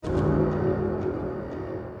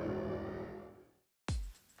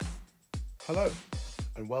Hello,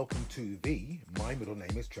 and welcome to the My Middle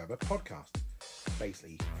Name is Trevor podcast.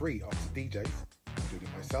 Basically, 3 Oxford DJs, including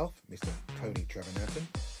myself, Mr. Tony Trevor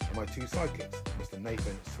Nanton, and my 2 sidekicks, Mr.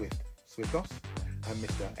 Nathan Swiftos, and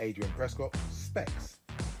Mr. Adrian Prescott Specs.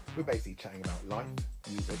 We're basically chatting about life,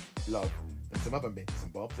 music, love, and some other bits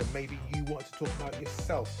and bobs, and maybe you wanted to talk about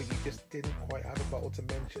yourself, but you just didn't quite have a bottle to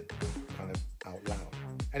mention, kind of out loud.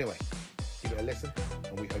 Anyway, give it a listen,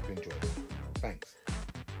 and we hope you enjoy it. Thanks.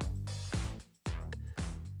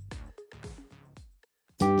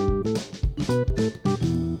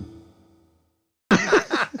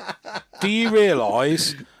 Do you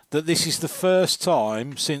realise that this is the first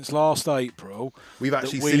time since last April we've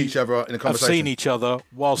actually seen each other in a conversation? Have seen each other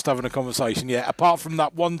whilst having a conversation, yeah. Apart from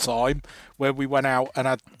that one time where we went out and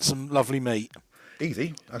had some lovely meat.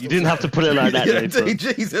 Easy. You didn't have to put it like that, yeah,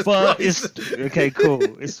 Jesus but Christ. It's okay, cool.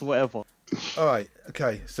 It's whatever. All right,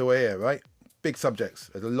 okay. So we're here, right? Big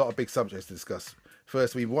subjects. There's a lot of big subjects to discuss.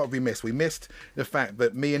 First, what have we missed? We missed the fact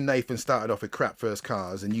that me and Nathan started off with crap first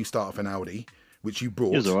cars, and you start off an Audi, which you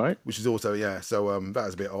brought. It was all right. Which is also, yeah. So that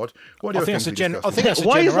was a bit odd. What I do you think think? that's a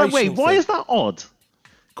Why is that? Wait, generational why thing. is that odd?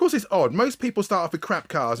 Of course, it's odd. Most people start off with crap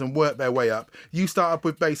cars and work their way up. You start up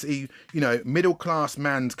with basically, middle class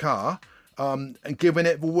man's car. And giving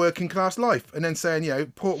it a working class life, and then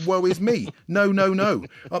saying, poor, woe is me. No.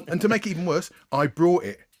 And to make it even worse, I brought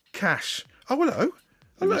it cash. Oh, hello.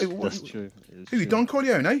 That's true. Who you, Don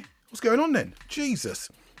Corleone? What's going on then? Jesus.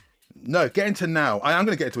 No, get into now. I am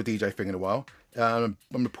going to get into a DJ thing in a while. I'm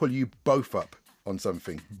going to pull you both up on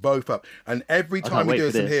something. Both up. And every time we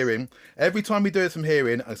do some hearing, it's going to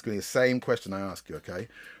be the same question I ask you, okay?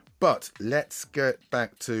 But let's get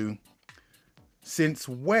back to, since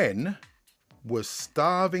when was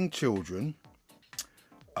starving children,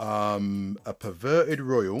 a perverted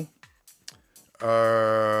royal,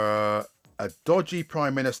 a dodgy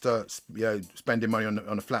prime minister, spending money on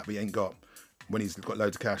a flat we ain't got when he's got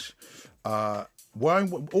loads of cash. Why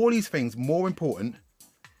all these things more important,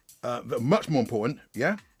 much more important,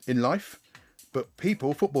 in life. But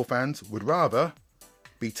football fans, would rather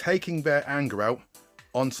be taking their anger out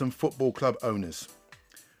on some football club owners,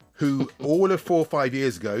 who all of 4 or 5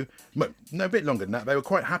 years ago, no, a bit longer than that, they were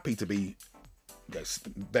quite happy to be.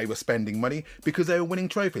 They were spending money because they were winning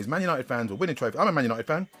trophies. Man United fans were winning trophies. I'm a Man United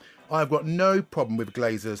fan. I've got no problem with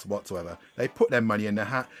Glazers whatsoever. They put their money in their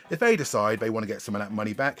hat. If they decide they want to get some of that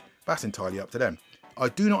money back, that's entirely up to them. I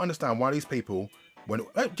do not understand why these people,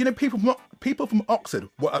 people from Oxford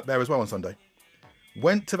were up there as well on Sunday,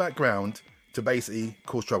 went to that ground to basically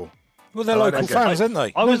cause trouble. Well, they're local fans, aren't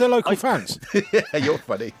they? They're local fans. Yeah, you're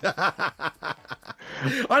funny. I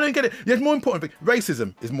don't get it. There's more important thing.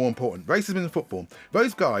 Racism is more important. Racism in football.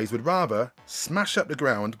 Those guys would rather smash up the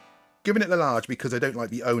ground, giving it the large because they don't like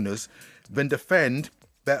the owners, than defend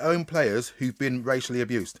their own players who've been racially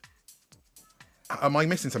abused. Am I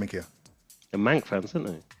missing something here? They're Manc fans, aren't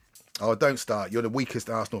they? Oh, don't start. You're the weakest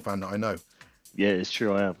Arsenal fan that I know. Yeah, it's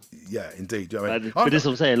true. I am. Yeah, indeed. Do you know what I mean? But this is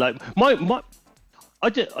what I'm saying. Like I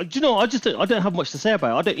don't have much to say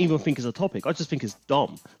about it. I don't even think it's a topic. I just think it's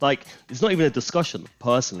dumb. Like, it's not even a discussion,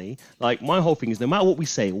 personally. Like, my whole thing is, no matter what we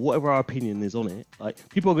say, whatever our opinion is on it, like,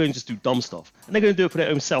 people are going to just do dumb stuff. And they're going to do it for their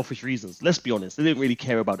own selfish reasons. Let's be honest. They don't really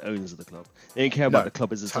care about the owners of the club. They don't care about the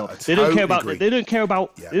club as itself. They don't care about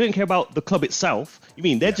the club itself. You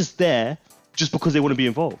mean they're just there just because they want to be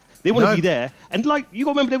involved. They want to be there. And, like, you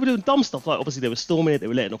got to remember, they were doing dumb stuff. Like, obviously, they were storming it. They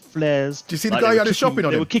were letting off flares. Do you see the guy who had a shopping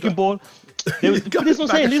on him? They were kicking ball. But this is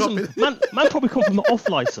what I'm saying. Listen, man probably come from the off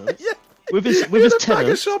license with his tenant.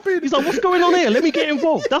 He's like, what's going on here? Let me get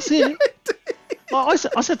involved. That's it. Like,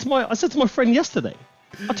 I said to my friend yesterday,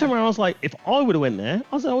 I turned around, I was like, if I would have went there,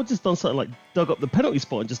 I would just done something like dug up the penalty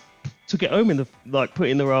spot and just took it home put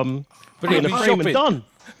it in the frame and done.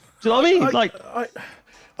 Do you know what I mean?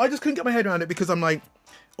 I just couldn't get my head around it because I'm like,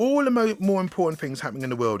 all the more important things happening in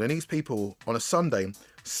the world, and these people on a Sunday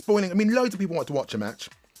spoiling. I mean, loads of people want to watch a match,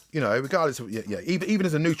 regardless of even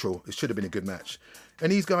as a neutral, it should have been a good match.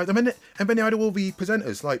 And these guys, and then they had all the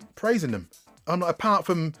presenters like praising them. Apart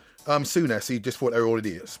from Souness, he just thought they were all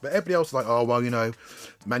idiots. But everybody else was like, oh well,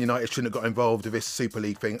 Man United shouldn't have got involved with this Super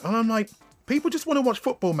League thing. And I'm like, people just want to watch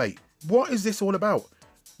football, mate. What is this all about?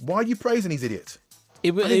 Why are you praising these idiots?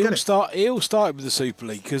 It all started with the Super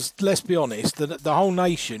League because, let's be honest, the whole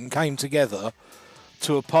nation came together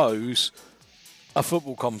to oppose a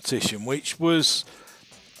football competition, which was,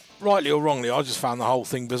 rightly or wrongly, I just found the whole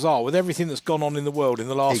thing bizarre. With everything that's gone on in the world in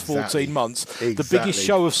the last 14 months, the biggest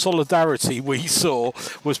show of solidarity we saw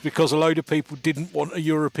was because a load of people didn't want a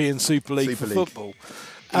European Super League for football.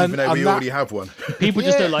 Even though we already have one. People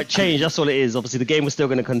just don't like change, that's all it is. Obviously, the game was still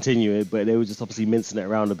going to continue, but they were just obviously mincing it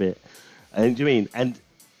around a bit. And do you mean? And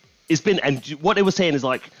it's been, and what they were saying is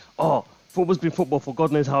like, oh, football's been football for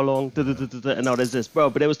God knows how long, and now there's this, bro.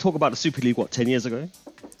 But there was talk about the Super League, 10 years ago?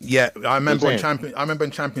 Yeah, I remember when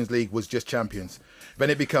Champions League was just champions. Then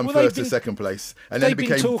it became first to second place, and then it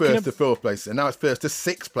became first to fourth place, and now it's first to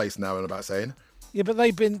sixth place now. I'm about saying. Yeah, but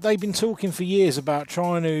they've been talking for years about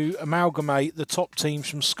trying to amalgamate the top teams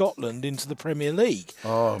from Scotland into the Premier League.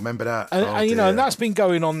 Oh, remember that? And you know, and that's been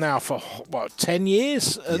going on now for 10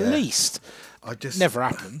 years at least. Never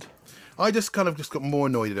happened. I just kind of got more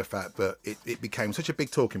annoyed at the fact that it became such a big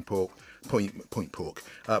talking point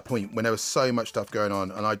when there was so much stuff going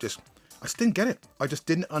on, and I just didn't get it. I just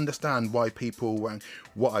didn't understand why people were.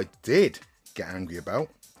 What I did get angry about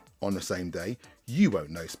on the same day, you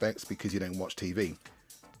won't know, Specs, because you don't watch TV.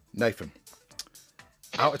 Nathan,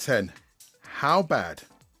 out of 10, how bad,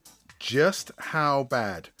 just how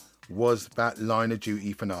bad was that Line of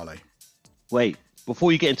Duty finale? Wait,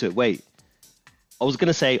 before you get into it, I was going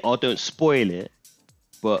to say, oh, don't spoil it,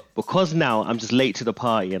 but because now I'm just late to the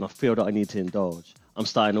party and I feel that I need to indulge, I'm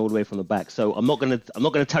starting all the way from the back. So I'm not gonna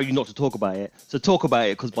tell you not to talk about it. So talk about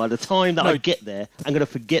it, because by the time that I get there, I'm gonna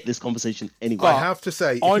forget this conversation anyway. I have to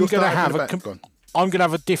say, I'm gonna have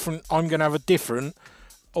a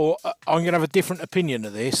different opinion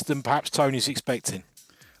of this than perhaps Tony's expecting.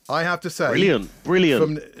 I have to say,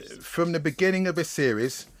 brilliant. From the beginning of this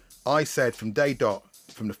series, I said from day dot,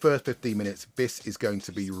 from the first 15 minutes, this is going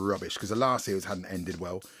to be rubbish, because the last series hadn't ended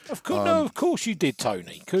well. Of course you did,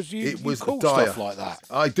 Tony, because you call dire stuff like that.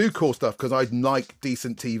 I do call stuff because I like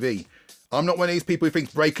decent TV. I'm not one of these people who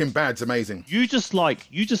thinks Breaking Bad's amazing. You just like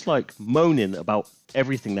moaning about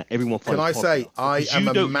everything that everyone finds. Can I say I am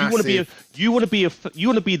a massive? You want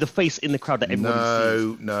to be the face in the crowd that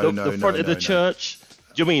everyone sees. The front of the church.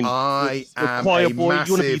 Do you mean I am choir a boy? massive...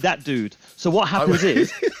 You want to be that dude. So what happens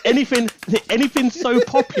is anything so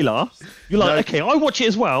popular, you're like, okay, I watch it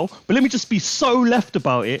as well, but let me just be so left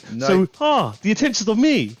about it. So the attention's on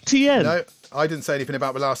me. TN. No, I didn't say anything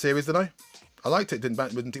about the last series, did I? I liked it. It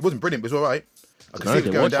wasn't brilliant, but it was all right. I could see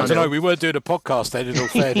it going down. I don't know. We weren't doing a podcast then, in all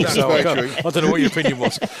fairness. So I don't know what your opinion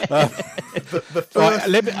was.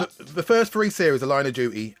 The first three series of Line of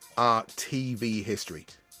Duty are TV history.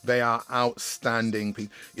 They are outstanding.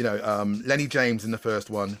 You know, Lenny James in the first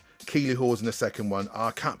one, Keely Hawes in the second one,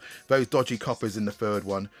 those dodgy coppers in the third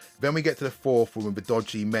one. Then we get to the fourth one with the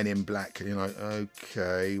dodgy men in black. And you're like,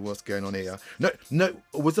 okay, what's going on here? No,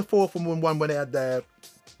 was the fourth one when they had their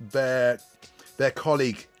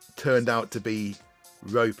colleague turned out to be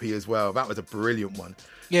ropey as well? That was a brilliant one.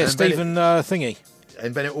 Yeah, and Stephen Thingy.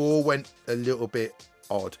 And then it all went a little bit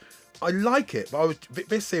odd. I like it, but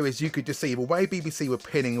this series, you could just see the way BBC were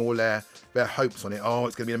pinning all their hopes on it. Oh,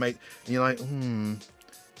 it's going to be amazing. And you're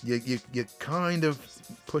like, you're kind of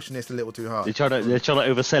pushing this a little too hard. They're trying to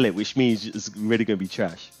oversell it, which means it's really going to be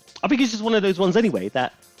trash. I think it's just one of those ones anyway,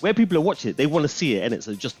 that where people are watching it, they want to see it, innit?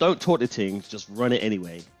 So just don't talk the thing, just run it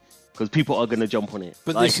anyway, because people are going to jump on it.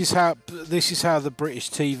 But this is how the British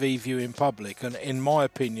TV viewing public, and in my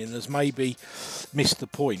opinion, has maybe missed the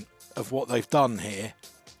point of what they've done here.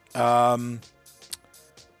 Was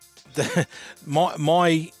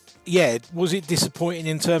it disappointing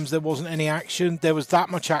in terms there wasn't any action? There was that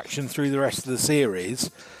much action through the rest of the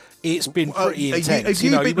series. It's been pretty intense.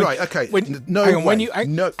 Right, okay.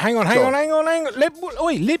 Hang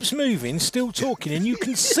on. Lips moving, still talking, and you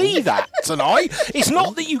can see that tonight. It's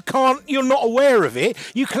not that you're not aware of it.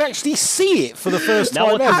 You can actually see it for the first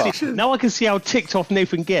time ever. Now I can see how ticked off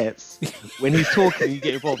Nathan gets when he's talking and you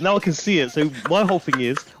get involved. Now I can see it. So my whole thing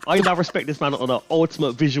is, I now respect this man on an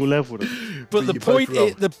ultimate visual level. But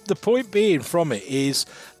the point being from it is,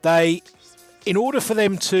 in order for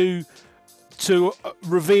them to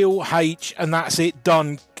reveal H and that's it,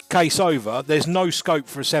 done, case over, there's no scope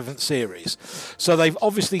for a seventh series. So they've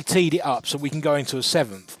obviously teed it up so we can go into a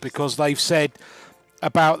seventh, because they've said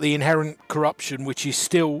about the inherent corruption which is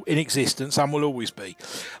still in existence and will always be.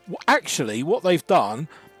 Actually, what they've done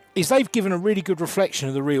is they've given a really good reflection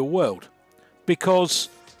of the real world, because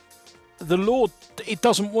the law, it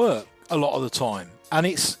doesn't work a lot of the time, and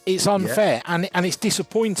it's unfair, and it's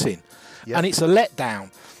disappointing, and it's a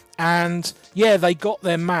letdown. And they got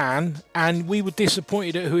their man, and we were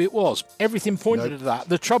disappointed at who it was. Everything pointed to that.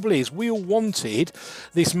 The trouble is, we all wanted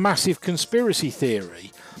this massive conspiracy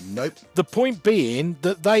theory. Nope. The point being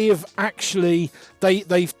that they have actually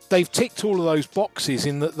they've ticked all of those boxes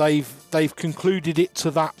in that they've concluded it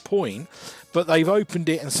to that point, but they've opened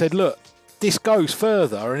it and said, look, this goes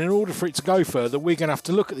further, and in order for it to go further, we're going to have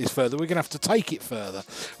to look at this further. We're going to have to take it further,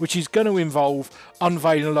 which is going to involve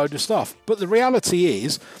unveiling a load of stuff. But the reality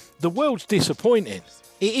is, the world's disappointing.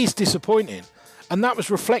 It is disappointing. And that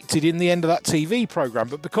was reflected in the end of that TV programme.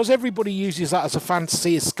 But because everybody uses that as a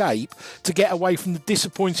fantasy escape to get away from the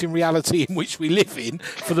disappointing reality in which we live in,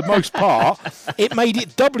 for the most part, it made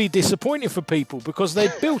it doubly disappointing for people because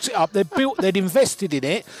they'd built it up, they'd invested in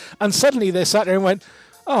it, and suddenly they sat there and went,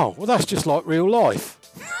 oh, well, that's just like real life.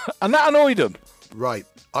 And that annoyed them. Right.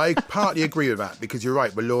 I partly agree with that because you're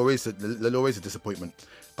right. The law is a disappointment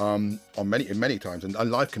in many times,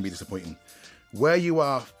 and life can be disappointing. Where you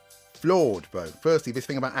are flawed, though, firstly, this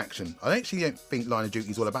thing about action. I actually don't think Line of Duty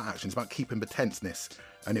is all about action. It's about keeping the tenseness,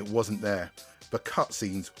 and it wasn't there. The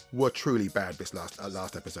cutscenes were truly bad this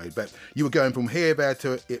last episode, but you were going from here, there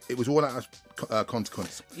to it was all out of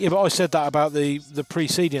consequence. Yeah, but I said that about the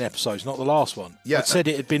preceding episodes, not the last one. Yeah, I said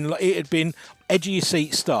it had been edge of your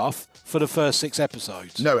seat stuff for the first 6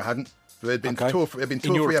 episodes. No, it hadn't. There had been Okay. two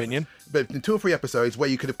or three episodes where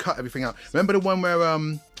you could have cut everything out. Remember the one where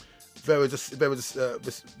it was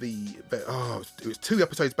 2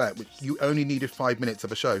 episodes back, which you only needed 5 minutes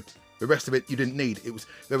of a show. The rest of it you didn't need. It was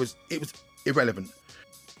irrelevant.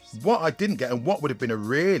 What I didn't get, and what would have been a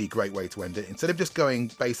really great way to end it, instead of just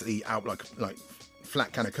going basically out like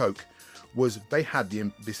flat can of Coke, was they had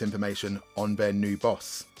this information on their new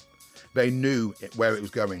boss. They knew where it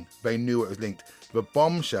was going. They knew it was linked. The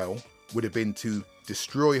bombshell would have been to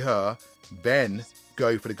destroy her, then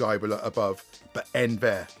go for the guy above, but end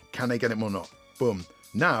there. Can they get him or not? Boom.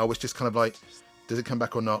 Now it's just kind of like, does it come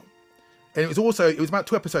back or not? And it was about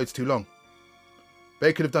 2 episodes too long.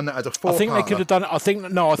 They could have done that as a 4-parter. I think they could have done it. I think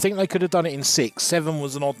they could have done it in 6. 7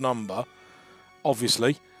 was an odd number,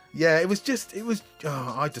 obviously. Yeah, it was a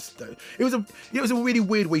really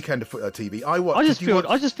weird weekend of TV. I just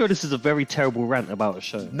feel this is a very terrible rant about a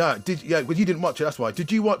show. No, well, you didn't watch it. That's why.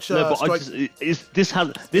 Did you watch? No, but this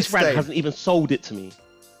rant hasn't even sold it to me.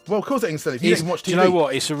 Well, of course it ain't. If you didn't watch TV, do you know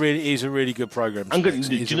what? It's a really good program. I've been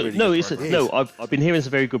hearing it's a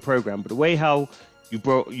very good program, but the way how you've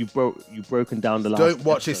broken down the last. Don't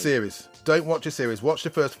watch this series. Don't watch a series. Watch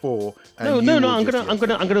the first 4. And I'm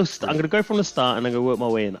gonna go from the start and I'm gonna work my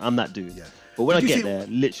way in. I'm that dude. Yeah. But when I get there,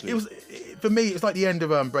 literally, for me, it's like the end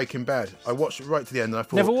of Breaking Bad. I watched it right to the end, and I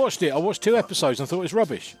thought never watched it. I watched 2 episodes and thought it was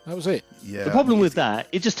rubbish. That was it. Yeah. The problem with that,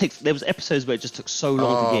 it just takes. There was episodes where it just took so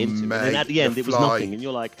long to get into, mate, and then at the end it was nothing, and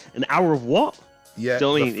you're like, an hour of what? Yeah, Do you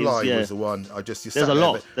know what I The mean? Fly It's- was the one. There's a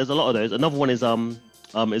lot. There's a lot of those. Another one is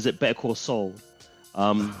is it Better Call Saul?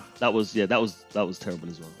 That was terrible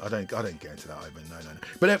as well. I don't get into that either. No.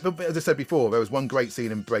 But as I said before, there was one great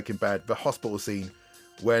scene in Breaking Bad, the hospital scene,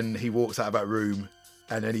 when he walks out of that room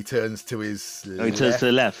and then he turns to his He turns to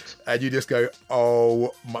the left. and you just go,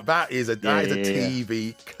 oh, that is a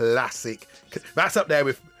TV classic. That's up there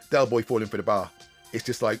with Del Boy falling for the bar. It's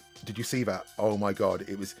just like, did you see that? Oh my God,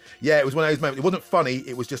 it was one of those moments. It wasn't funny.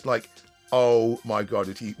 It was just like, oh my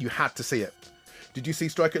God, you had to see it. Did you see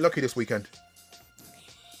Strike It Lucky this weekend?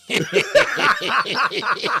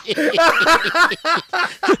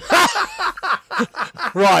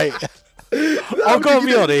 Right. I've got to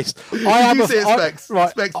be honest. Did you see it, Specs?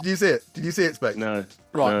 Specs, did you see it? Did you see it, Specs? No.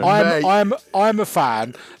 Right. No. I'm a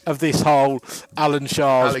fan of this whole Alan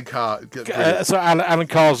Carr's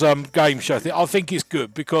game show thing. I think it's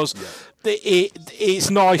good because it's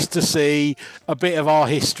nice to see a bit of our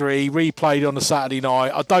history replayed on a Saturday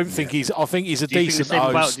night. I think he's a decent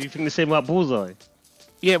host. Do you think the same about Bullseye?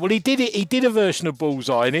 Yeah, well, he did it. He did a version of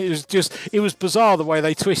Bullseye, and it was bizarre the way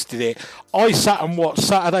they twisted it. I sat and watched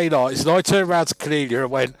Saturday nights, and I turned around to Cornelia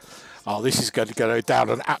and went, "Oh, this is going to go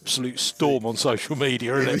down an absolute storm on social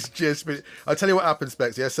media, isn't it?" I'll tell you what happened,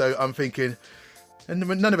 Specs. Yeah, so I'm thinking, and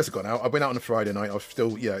none of us have gone out. I went out on a Friday night. I was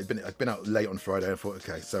still, I'd been out late on Friday. I thought,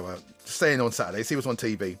 okay, so just staying on Saturday, see what's on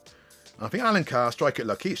TV. And I think Alan Carr, Strike It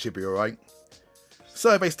Lucky, it should be all right.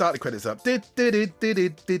 So they start the credits up. And you're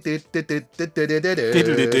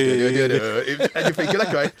thinking,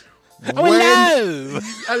 okay. Hello!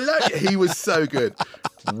 He was so good.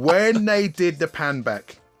 When they did the pan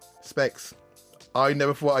back, Specs, I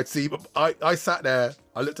never thought I'd see. I sat there,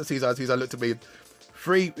 I looked at Cesar looked at me.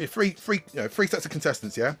 Three sets of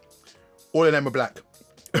contestants, yeah? All of them were black.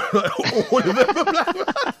 All of them were black.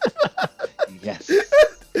 Yes.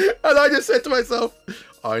 And I just said to myself,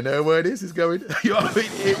 I know where this is going. You know what I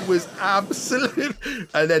mean? It was absolute.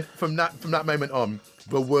 And then from that moment on,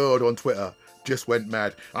 the world on Twitter just went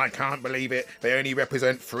mad. I can't believe it. They only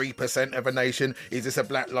represent 3% of a nation. Is this a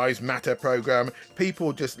Black Lives Matter program?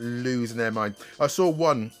 People just losing their mind. I saw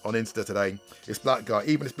one on Insta today. This black guy,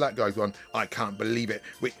 even this black guy's one. I can't believe it.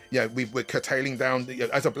 We're curtailing down.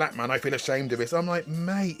 As a black man, I feel ashamed of this. I'm like,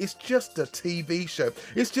 mate, it's just a TV show.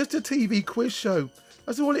 It's just a TV quiz show.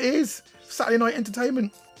 That's all it is. Saturday night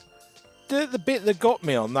entertainment. The bit that got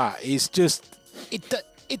me on that is just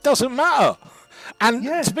it doesn't matter. And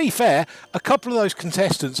Yeah. to be fair, a couple of those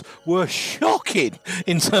contestants were shocking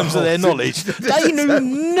in terms of their knowledge. They knew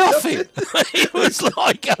nothing. It was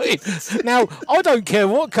like going, now, I don't care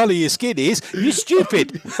what colour your skin is, you're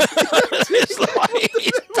stupid. It's like,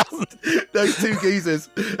 it doesn't. Those two geezers,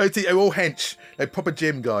 they're all hench. They're proper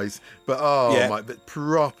gym guys. But Yeah. but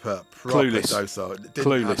proper Clueless. docile.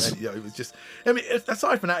 Clueless. It was just. I mean,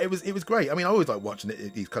 aside from that, it was great. I mean, I always like watching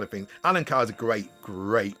these kind of things. Alan Carr's a great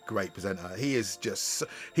presenter. He is just.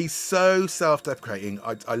 He's so self-deprecating.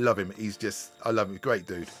 I love him. I love him. Great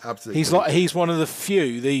dude. Absolutely. He's one of the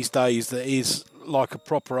few these days that is like a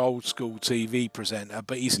proper old school TV presenter,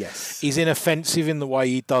 but he's inoffensive in the way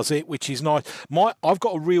he does it, which is nice. I've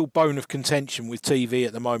got a real bone of contention with TV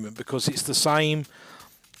at the moment because it's the same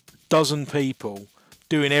dozen people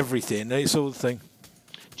doing everything. It's all the thing.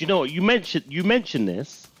 Do you know what you mentioned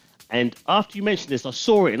this, and after you mentioned this, I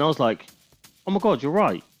saw it and I was like, oh my god, you're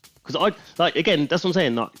right. Because again, that's what I'm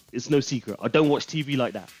saying. Like, it's no secret. I don't watch TV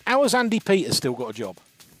like that. How has Andy Peters still got a job?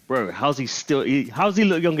 Bro, how's he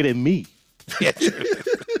look younger than me? Yeah,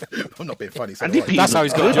 I'm not being funny. So Andy Peters that's how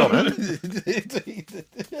he's got a job. man.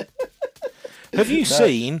 Have you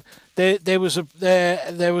seen there was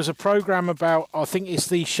a program about, I think it's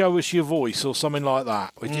the Show Us Your Voice or something like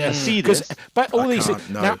that. I see this. But all these can't,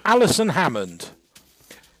 no. now, Alison Hammond.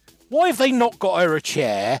 Why have they not got her a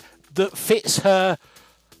chair that fits her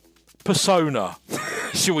persona?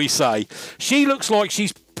 Shall we say? She looks like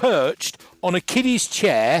she's perched on a kiddie's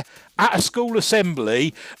chair at a school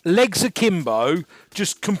assembly, legs akimbo,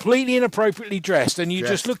 just completely inappropriately dressed, and you're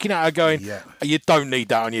just looking at her going, you don't need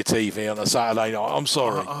that on your TV on a Saturday night. I'm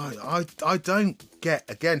sorry. I don't get.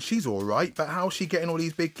 Again, she's all right, but how's she getting all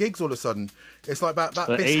these big gigs all of a sudden? It's like that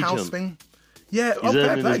Her This House agent. thing. Yeah, He's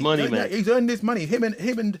earning his money, yeah, mate. He's earning his money. Him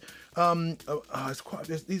and it's quite.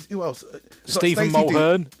 Who else? Stephen Stacey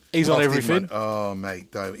Mulhern. He's on Stephen everything. Oh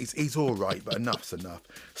mate, no, he's all right, but enough's enough.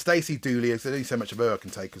 Stacey Dooley, there's only so much of her I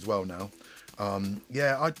can take as well now.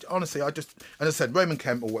 Yeah, I honestly, as I said, Roman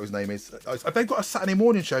Kemp or what his name is. They've got a Saturday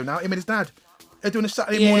morning show now. Him and his dad. They're doing a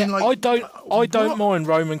Saturday morning. Like I don't mind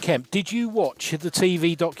Roman Kemp. Did you watch the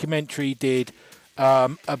TV documentary he did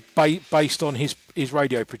based on his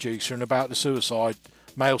radio producer and about the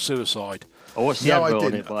male suicide? I watched the No, I advert on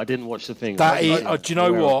didn't. it, but I didn't watch the thing. Do you know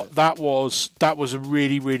aware of what? it. That was a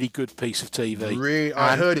really, really good piece of TV.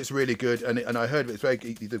 I heard it's really good, and I heard it's very.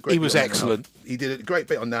 He did a great. He was bit on that. excellent. He did a great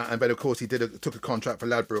bit on that, and then of course he took a contract for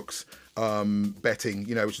Ladbrokes betting,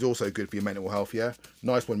 which is also good for your mental health. Yeah,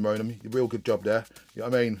 nice one, Ronan. Real good job there. You know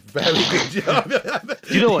what I mean? Very good job.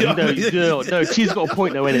 Do you know what? No, she's got a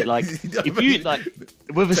point though, innit? Like, if you like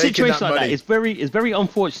with a Taking situation that like money. that, it's very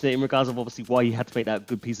unfortunate in regards of obviously why you had to make that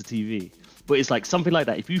good piece of TV. But it's like something like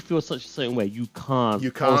that. If you feel such a certain way, you can't go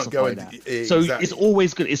falsify and that. So exactly. it's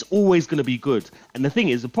always good. It's always going to be good. And the thing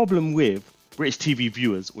is, the problem with British TV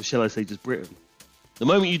viewers, or shall I say, just Britain, the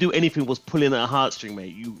moment you do anything was pulling at a heartstring,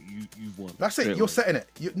 mate, you've won. That's it. Straight You're away. setting it.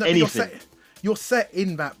 Anything. You're set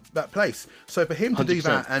in that place. So for him to do 100%.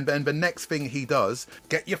 that, and then the next thing he does,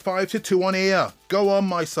 get your 5-2 on here. Go on,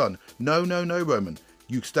 my son. No, Roman.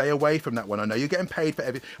 You stay away from that one. I know you're getting paid for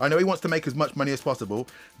everything. I know he wants to make as much money as possible,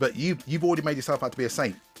 but you've already made yourself out to be a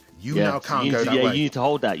saint. You now can't go that way. You need to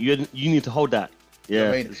hold that. You need to hold that. Yeah.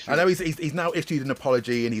 I mean, I know he's now issued an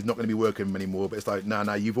apology and he's not going to be working with him anymore, but it's like,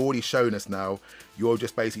 no, you've already shown us now. You're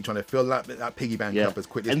just basically trying to fill that piggy bank up as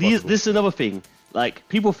quickly as possible. This is another thing. Like,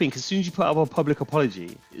 people think as soon as you put out a public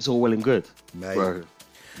apology, it's all well and good. Mate. Bro,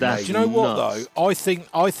 that's Do you know what nuts. though?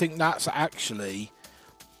 I think that's actually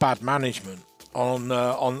bad management on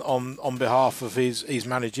behalf of his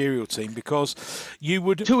managerial team, because you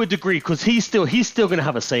would To a degree, because he's still going to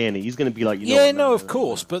have a say in it. He's going to be like, of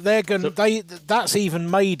course, but they're going that's even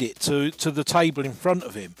made it to the table in front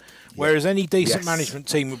of him, whereas any decent management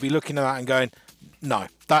team would be looking at that and going, no,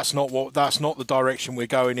 that's not the direction we're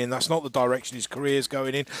going in. That's not the direction his career's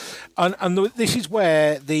going in. And this is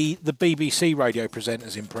where the BBC radio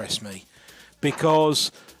presenters impress me, because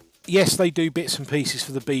yes, they do bits and pieces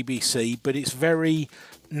for the BBC, but it's very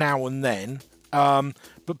now and then.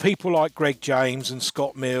 But people like Greg James and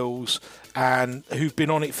Scott Mills, and who've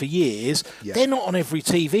been on it for years, they're not on every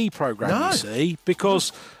TV programme, you see,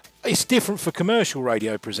 because it's different for commercial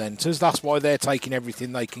radio presenters. That's why they're taking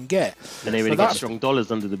everything they can get. And they really get strong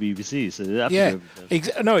dollars under the BBC, so they have to do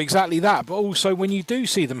everything. No, exactly that. But also, when you do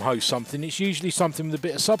see them host something, it's usually something with a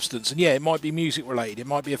bit of substance. And it might be music related, it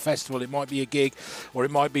might be a festival, it might be a gig, or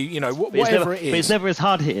it might be, whatever it is. But it's never as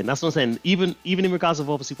hard hitting. That's what I'm saying. Even in regards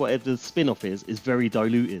of obviously whatever the spin off is very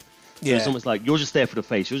diluted. So it's almost like you're just there for the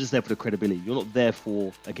face. You're just there for the credibility. You're not there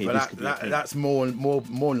for okay. But This could be a thing. that's more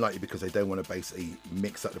than likely because they don't want to basically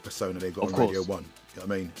mix up the persona they've got Of on course. Radio 1. You know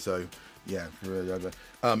what I mean? So, yeah.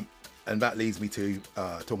 And that leads me to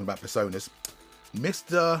talking about personas.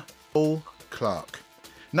 Mr. Paul Clark.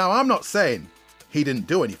 Now, I'm not saying he didn't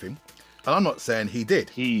do anything, and I'm not saying he did.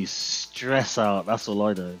 He's stressed out. That's all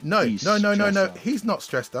I know. No. He's stressed out. He's not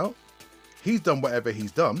stressed out. He's done whatever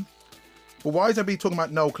he's done. But why is everybody talking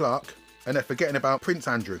about Noel Clark and they're forgetting about Prince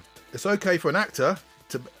Andrew? It's okay for an actor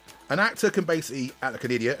can basically act like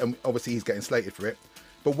an idiot, and obviously he's getting slated for it.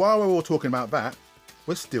 But while we're all talking about that,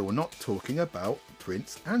 we're still not talking about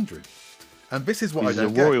Prince Andrew. And this is what He's I a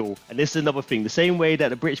don't get. royal, and this is another thing. The same way that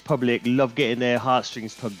the British public love getting their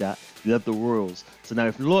heartstrings tugged at, they love the royals. So now,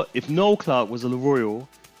 if Noel Clark was a royal,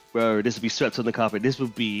 bro, this would be swept on the carpet. This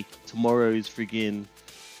would be tomorrow's friggin'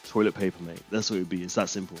 toilet paper, mate. That's what it would be. It's that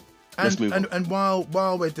simple. Let's move on. And while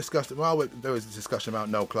there was a discussion about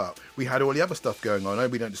Noel Clark, we had all the other stuff going on. I know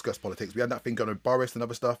we don't discuss politics. We had that thing going on with Boris and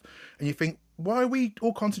other stuff. And you think, why are we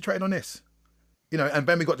all concentrating on this? You know, and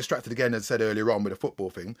then we got distracted again, as I said earlier on, with the football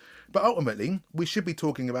thing. But ultimately, we should be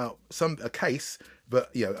talking about a case that,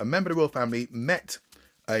 you know, a member of the royal family met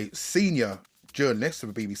a senior journalist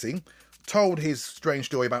of the BBC, told his strange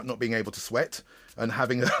story about not being able to sweat and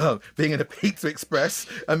having being in a Pizza Express,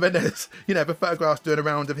 and then there's, you know, the photographs doing a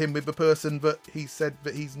round of him with the person that he said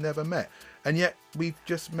that he's never met, and yet we've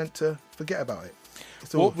just meant to forget about it.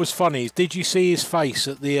 What was funny is, did you see his face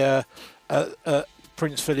at the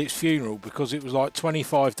Prince Philip's funeral, because it was like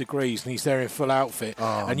 25 degrees and he's there in full outfit,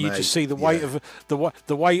 and you just see the weight of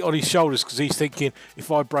the weight on his shoulders, because he's thinking,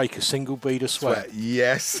 if I break a single bead of sweat.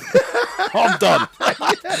 Yes. I'm done.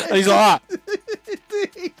 And he's like that.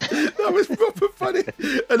 That was proper funny.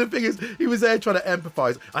 And the thing is, he was there trying to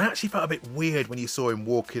empathise. I actually felt a bit weird when you saw him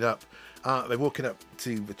walking up. They're walking up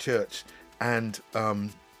to the church, and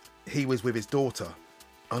he was with his daughter,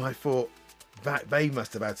 and I thought that they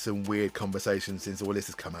must have had some weird conversations since all this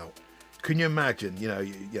has come out. Can you imagine? You know,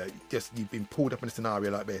 you've been pulled up in a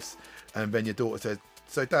scenario like this, and then your daughter says,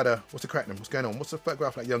 "So, Dada, what's the crack then? What's going on? What's the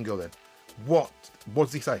photograph of that young girl then? What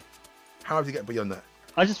does he say? How does he get beyond that?"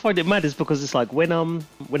 I just find it mad is because it's like when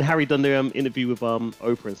Harry done the interview with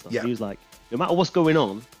Oprah and stuff, he was like, no matter what's going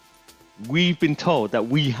on, we've been told that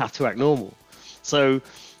we have to act normal. So,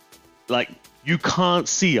 like, you can't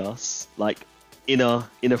see us like in a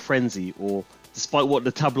frenzy, or despite what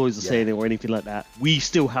the tabloids are saying or anything like that, we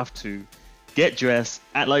still have to get dressed,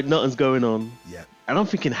 act like nothing's going on. Yeah. And I'm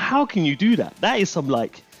thinking, how can you do that? That is some,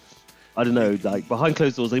 like, I don't know, like behind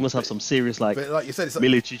closed doors, they must have some serious like you said, it's like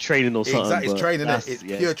military training or something. Exactly, it's training. It's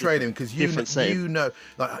pure training, because you know,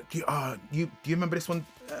 like do you remember this one,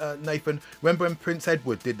 Nathan? Remember when Prince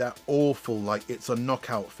Edward did that awful, like, it's a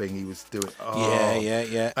knockout thing he was doing?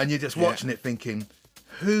 Yeah. And you're just watching it thinking,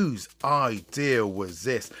 whose idea was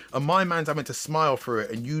this? And my man's having to smile through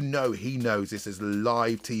it, and you know he knows this is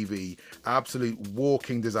live TV, absolute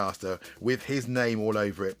walking disaster with his name all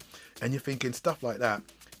over it. And you're thinking stuff like that.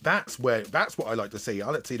 That's what I like to see. I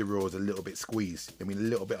like to see the Royals a little bit squeezed. I mean, a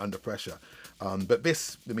little bit under pressure. But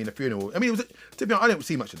this, I mean, the funeral. I mean, it was, to be honest, I didn't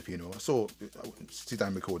see much of the funeral. I saw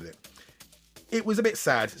Suzanne recorded it. It was a bit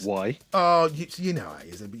sad. Why? Oh, you know how it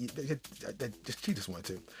is. She just wanted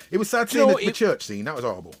to. It was sad seeing the church scene. That was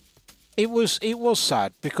horrible. It was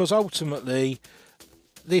sad, because ultimately,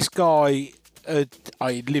 this guy.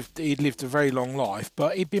 He'd lived a very long life,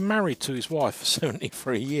 but he'd been married to his wife for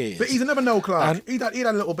 73 years. But he's another Noel Clark. He'd had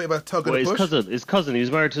a little bit of a tug of the bush. His cousin. He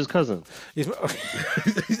was married to his cousin. See what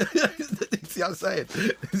I'm saying?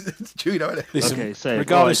 It's true, though, isn't it? Listen,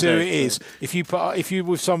 regardless of who it is, if you're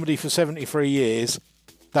with somebody for 73 years,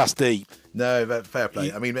 that's deep. No, fair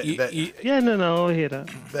play. I mean, I hear that.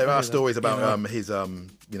 There are stories about his,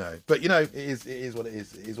 you know, but you know, it is what it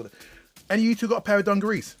is. It is what. And you two got a pair of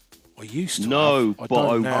dungarees. I used to. No, have. but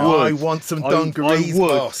I would. I want some dungarees,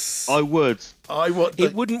 boss. I would.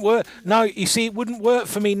 It wouldn't work. No, you see, it wouldn't work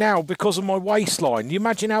for me now because of my waistline. You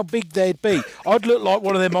imagine how big they'd be. I'd look like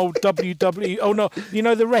one of them old WWE. Oh no, you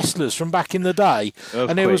know the wrestlers from back in the day.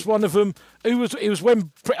 And there was one of them. It was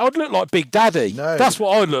when I'd look like Big Daddy. No, that's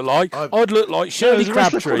what I'd look like. I'd look like Shirley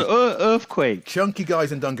Crabtree. Earthquake. Chunky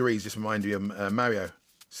guys in dungarees just remind me of Mario.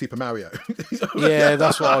 Super Mario. Yeah,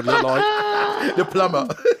 that's what I'd look like. The plumber.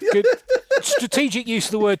 Good. Strategic use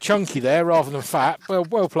of the word chunky there rather than fat.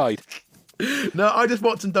 Well played. No, I just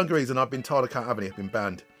want some dungarees, and I've been told I can't have any. I've been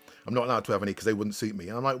banned. I'm not allowed to have any because they wouldn't suit me.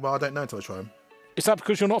 And I'm like, well, I don't know until I try them. Is that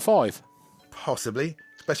because you're not 5? Possibly.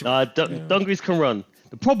 Especially. Dungarees can run.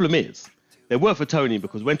 The problem is, they work for Tony,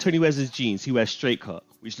 because when Tony wears his jeans, he wears straight cut.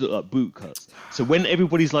 which look like boot cuts. So when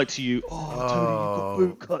everybody's like to you, oh, Tony, you've got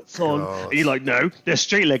boot cuts on, and you're like, no, they're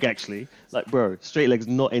straight leg actually. Like, bro, straight leg's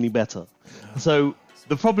not any better. So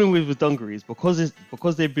the problem with dungarees, because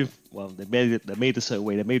they've been, well, they made a certain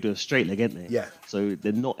way. They made it a straight leg, ain't they? Yeah. So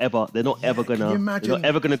they're not ever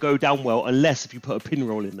gonna go down well unless if you put a pin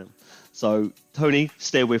roll in them. So Tony,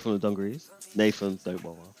 stay away from the dungarees. Nathan, don't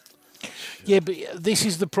bother. Yeah, but this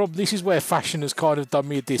is the problem. This is where fashion has kind of done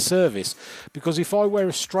me a disservice, because if I wear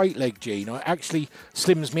a straight leg jean, it actually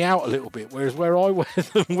slims me out a little bit. Whereas where I wear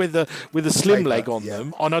them with a slim leg on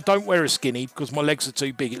them, and I don't wear a skinny because my legs are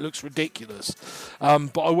too big, it looks ridiculous.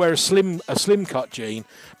 But I wear a slim cut jean,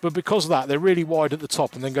 but because of that, they're really wide at the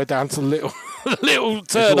top and then go down to the little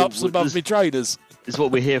turn ups above my trainers. Is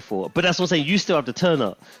what we're here for. But that's what I'm saying. You still have to turn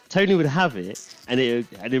up. Tony would have it and it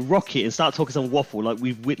rock it and start talking some waffle like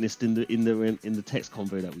we've witnessed in the text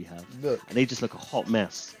convo that we have. Look. And they just look a hot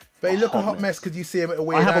mess. They look a hot mess because you see them at a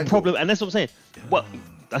weird I have angle. a problem, and that's what I'm saying. Well,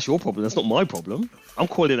 that's your problem. That's not my problem. I'm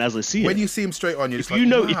calling it as I see it. When you see them straight on, you're just if you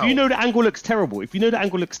know the angle looks terrible,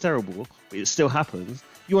 but it still happens,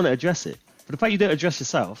 you want to address it. But the fact you don't address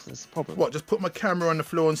yourself, that's the problem. What? Just put my camera on the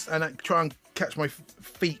floor and try and catch my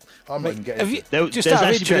feet. I'm not even getting it. There's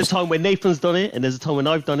actually been a time when Nathan's done it, and there's a time when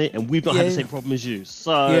I've done it, and we've not had the same problem as you.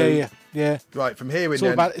 So Yeah. Right, from here it's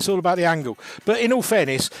all about the angle. But in all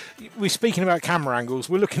fairness, we're speaking about camera angles.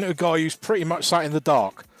 We're looking at a guy who's pretty much sat in the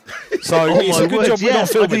dark. So it's a good job we're not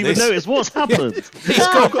filming I didn't even notice what's happened.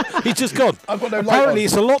 He's just gone. I've got no light Apparently, on.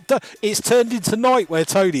 it's a lot. It's turned into night where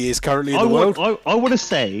Tony is currently in the world. I want to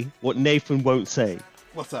say what Nathan won't say.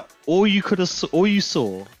 What's that? All you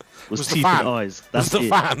saw was teeth and eyes. That's the it.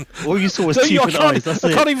 fan. All you saw was teeth and eyes. That's I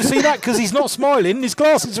it. can't even see that because he's not smiling. His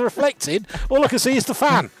glasses are reflected. All I can see is the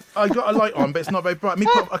fan. I got a light on, but it's not very bright.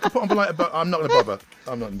 I could put on the light, but I'm not going to bother.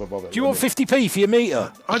 I'm not going to bother. Do you want 50p for your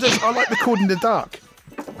meter? I like recording in the dark.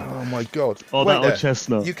 Oh my god! Oh, Wait that there. old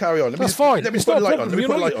chestnut. You carry on. That's fine. Let me It's put a not a light on. problem. Let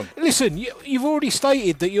me put a light on. Listen, you've already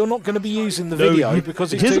stated that you're not going to be using the video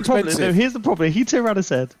because it's too expensive. No, here's the problem. He turned around and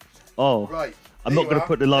said, "Oh, Right. I'm not going to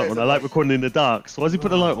put the light on. I like recording in the dark." So why does he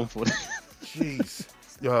put the light on for? Jeez.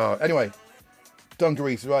 Anyway,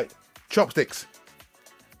 dungarees, right? Chopsticks.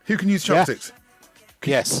 Who can use chopsticks?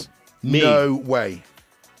 Yes. Me. No way.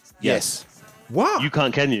 Yes. What? You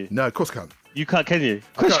can't, can you? No, of course I can't. You can't, can you?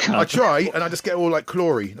 Of course you can't. I try and I just get all like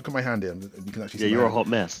chlorine. Look at my hand here. You can actually see Yeah, my you're a hand. hot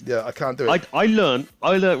mess. Yeah, I can't do it. I learned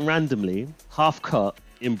randomly half cut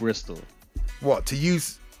in Bristol. What to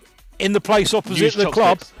use? In the place opposite Use the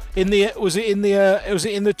club. chopsticks. Was it in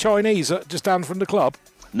the Chinese just down from the club?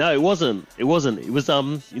 No, it wasn't. It was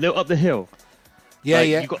up the hill. Yeah, Like,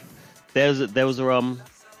 yeah. You got, there was a What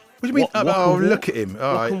do you mean? Walk and walk? Look at him.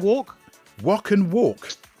 All walk right. and walk. Walk and walk.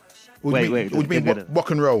 What do you Wait, mean? What do you mean? Walk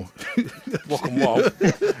and roll. Walk and roll.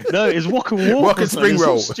 No, it's walk and walk. Walk and or spring something,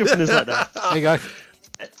 roll. some Stupidness like that. There you go.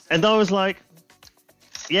 And I was like,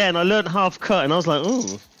 yeah, and I learned half cut, and I was like,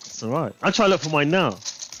 oh, it's all right. I'll try to look for mine now.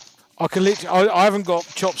 I can literally. I haven't got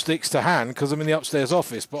chopsticks to hand because I'm in the upstairs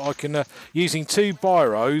office, but I can using 2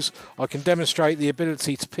 biros. I can demonstrate the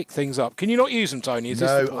ability to pick things up. Can you not use them, Tony? Is this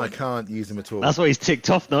the No, I point? can't use them at all. That's why he's ticked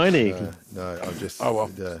off now, isn't he? No, I'm just. Oh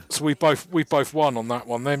well. So we both won on that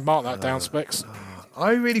one. Then mark that down, Specs.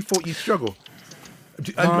 I really thought you'd struggle.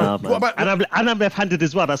 Nah, What man. about? And I'm left-handed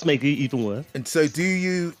as well. That's making it even worse. And so, do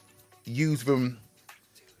you use them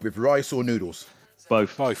with rice or noodles?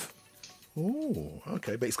 Both. Oh,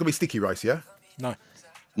 okay, but it's gonna be sticky rice, yeah? No.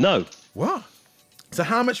 No. What? So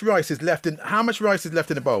how much rice is left in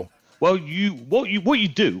the bowl? Well, what you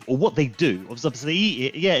do, or what they do, obviously they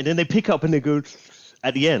eat it, yeah, and then they pick up and they go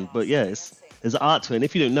at the end. But yeah, there's an art to it. And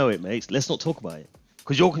if you don't know it, mate, let's not talk about it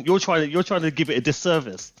because you're trying to give it a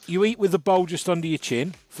disservice. You eat with the bowl just under your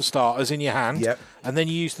chin for starters in your hand. Yep. And then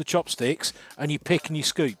you use the chopsticks and you pick and you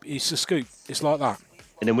scoop. It's a scoop. It's like that.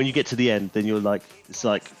 And then when you get to the end, then you're like, it's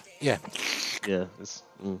like, Yeah. yeah, it's.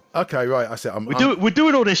 Okay, right. I said We're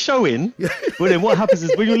doing all this showing, but then what happens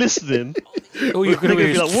is when you're listening, All you're they're going to gonna do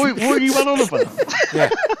be is like, what are you on about? yeah.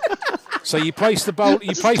 So you place the bowl.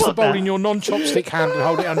 You place the bowl in your non-chopstick hand and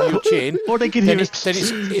hold it under your chin. All they can Then hear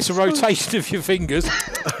it's a rotation of your fingers.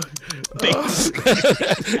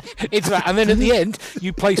 It's that, and then at the end,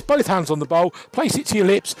 you place both hands on the bowl, place it to your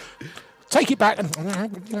lips, take it back, and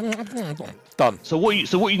done. So what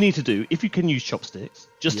you need to do, if you can use chopsticks,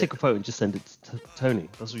 just take a photo and just send it to Tony.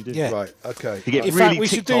 That's what you do. Yeah. Right. Okay. To get In really fact, we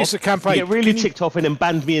should ticked do off, this a campaign. To get really Can you- ticked off and then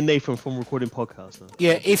ban me and Nathan from recording podcasts. Now.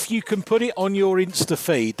 Yeah, if you can put it on your Insta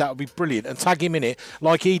feed, that would be brilliant, and tag him in it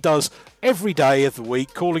like he does every day of the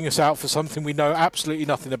week calling us out for something we know absolutely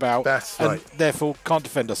nothing about. That's and right. therefore can't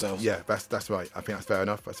defend ourselves. Yeah, that's right. I think that's fair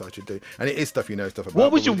enough. That's what I should do. And it is stuff you know stuff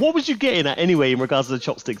about. What was you getting at anyway in regards to the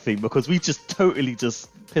chopstick thing? Because we just totally just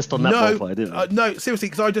pissed on that bonfire, didn't we? No, seriously,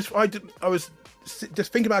 because I was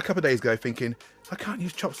just thinking about a couple of days ago, thinking I can't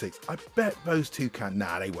use chopsticks. I bet those two can.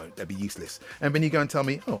 Nah, they won't. They'll be useless. And then you go and tell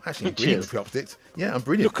me, oh, actually, I'm brilliant with chopsticks. Yeah, I'm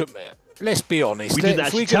brilliant. Look at me. Let's be honest. We didn't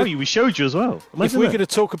actually tell you. We showed you as well. If we're going to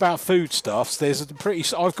talk about foodstuffs,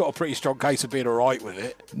 I've got a pretty strong case of being all right with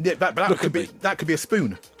it. Yeah, but that could be a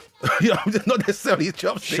spoon. Not necessarily a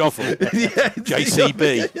chopstick. Shovel. Yeah,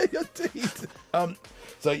 JCB. Yeah,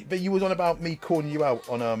 indeed. But you was on about me calling you out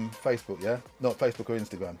on Facebook, yeah? Not Facebook or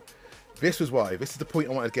Instagram. This was why. This is the point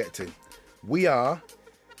I wanted to get to. Where are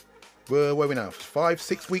we now?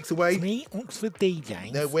 5-6 weeks away. Me, Oxford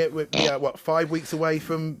DJ. No, we are what 5 weeks away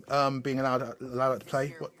from being allowed to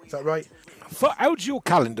play. Is that right? How does your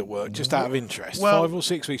calendar work? Just out of interest, Well, 5 or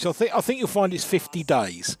 6 weeks. I think you'll find it's 50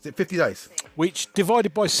 days, Is it 50 days? which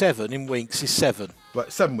divided by 7 in weeks is 7.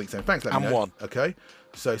 Right, 7 weeks then. Thanks, let me And know. 1. Okay,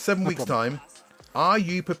 so 7 weeks problem. time. Are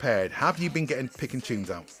you prepared? Have you been getting picking tunes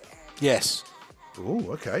out? Yes. Oh,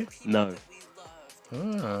 okay. No.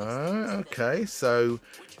 Okay, so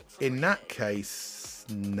in that case,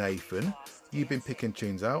 Nathan, you've been picking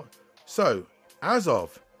tunes out. So, as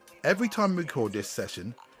of every time we record this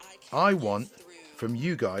session, I want from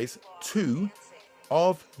you guys 2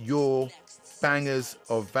 of your bangers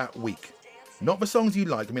of that week. Not the songs you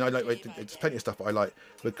like. I mean, I like, there's plenty of stuff I like.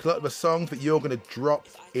 The songs that you're going to drop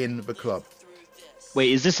in the club.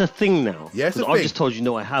 Wait, is this a thing now? Yes, 'Cause a I thing. just told you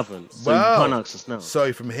no, I haven't. So you Well, can't ask us now.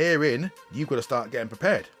 So from here in, you've got to start getting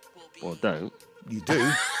prepared. Well, don't. You do.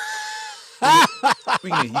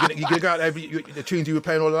 You're gonna go out there with the tunes you were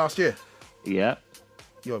playing all last year. Yeah.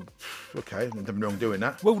 You're okay. There's nothing wrong doing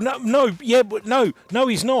that. Well, no,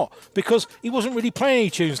 he's not, because he wasn't really playing any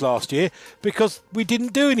tunes last year because we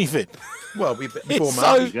didn't do anything. Well, before It's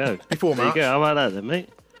March. There you go. Before There you March. go. How about that then, mate?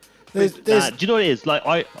 There's, Do you know what it is? Like,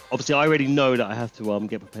 I already know that I have to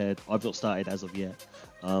get prepared. I've not started as of yet.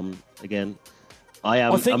 Again,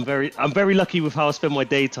 I'm very lucky with how I spend my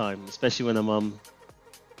daytime, especially when I'm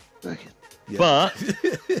working. Yeah.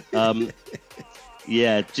 But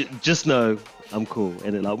yeah, just know I'm cool.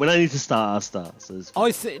 And like when I need to start, I'll start. So it's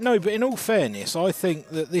but in all fairness, I think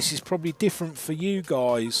that this is probably different for you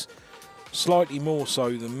guys, slightly more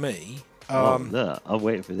so than me. no, I'm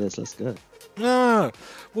waiting for this. Let's go. No,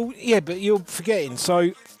 well, yeah, but you're forgetting.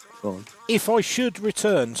 So, Go on. if I should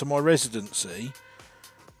return to my residency,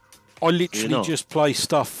 I literally not. just play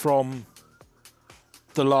stuff from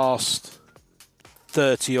the last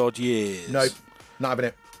 30 odd years. Nope, not having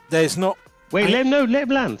it. There's not. Wait, let him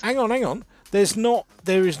land. Hang on. There is no.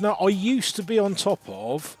 I used to be on top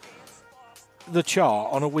of the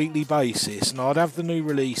chart on a weekly basis, and I'd have the new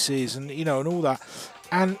releases and and all that,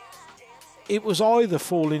 and it was either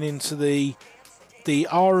falling into the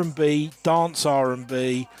R&B, dance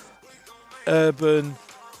R&B, urban,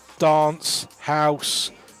 dance,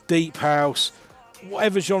 house, deep house,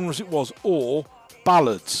 whatever genres it was, or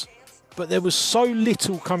ballads. But there was so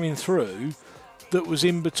little coming through that was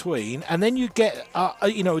in between, and then you get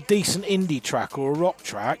a decent indie track or a rock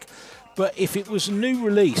track. But if it was a new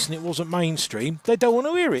release and it wasn't mainstream, they don't want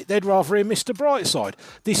to hear it. They'd rather hear Mr. Brightside.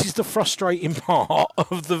 This is the frustrating part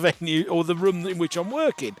of the venue or the room in which I'm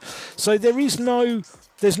working. So there's no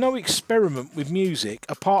experiment with music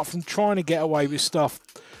apart from trying to get away with stuff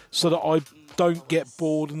so that I don't get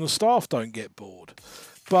bored and the staff don't get bored.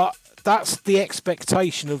 But that's the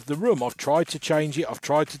expectation of the room. I've tried to change it. I've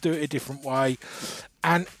tried to do it a different way.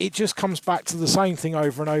 And it just comes back to the same thing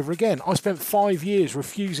over and over again. I spent 5 years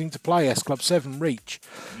refusing to play S Club 7 Reach.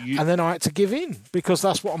 And then I had to give in because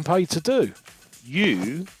that's what I'm paid to do.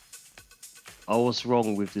 You are what's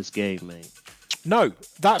wrong with this game, mate. No,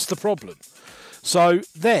 that's the problem. So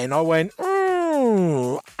then I went,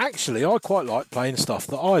 actually, I quite like playing stuff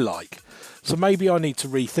that I like. So maybe I need to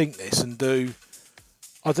rethink this and do,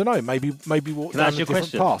 I don't know, maybe walk down a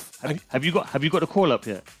different path. Have you got the call up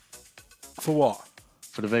yet For what?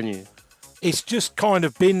 for the venue? It's just kind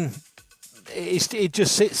of been, it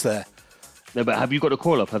just sits there. No, but have you got the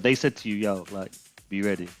call up? Have they said to you, yo, like, be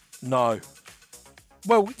ready? No.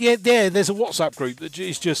 Well, yeah, there's a WhatsApp group that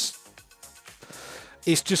is just,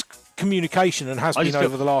 it's just communication and has been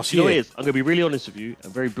over the last year. You know what it is? I'm going to be really honest with you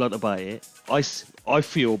and very blunt about it. I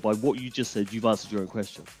feel by what you just said, you've answered your own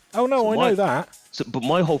question. Oh, no, I know that. So, but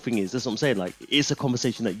my whole thing is, that's what I'm saying, like, it's a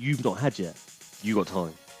conversation that you've not had yet. You got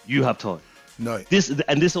time. You have time. No. This is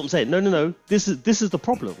what I'm saying. No. This is the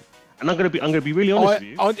problem. And I'm gonna be really honest with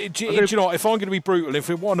you. Do you know what? If I'm going to be brutal, if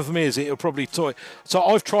one of them is, it'll probably toy. So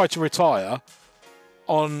I've tried to retire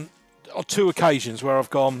on 2 occasions where I've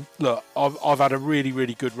gone, look, I've had a really,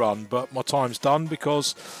 really good run, but my time's done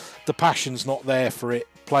because the passion's not there for it,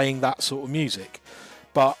 playing that sort of music.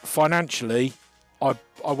 But financially, I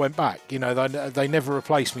went back. You know, they never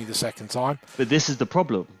replaced me the second time. But this is the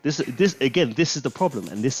problem. This is the problem,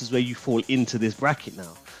 and this is where you fall into this bracket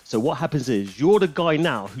now. So what happens is you're the guy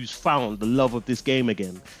now who's found the love of this game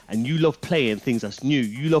again, and you love playing things that's new.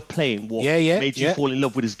 You love playing what made you fall in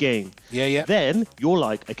love with this game. Yeah. Then you're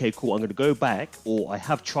like, okay, cool. I'm going to go back, or I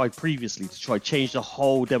have tried previously to try change the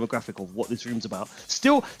whole demographic of what this room's about.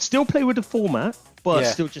 Still play with the format, but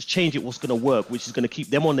still just change it. What's going to work, which is going to keep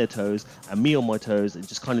them on their toes and me on my toes, and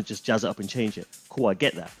just kind of just jazz it up and change it. Cool, I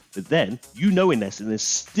get that. But then in this, and then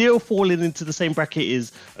still falling into the same bracket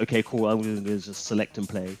is, okay, cool, I'm going to just select and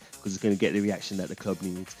play because it's going to get the reaction that the club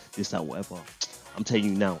needs, this, that, whatever. I'm telling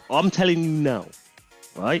you now,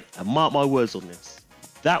 right? And mark my words on this.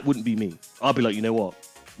 That wouldn't be me. I'll be like, you know what?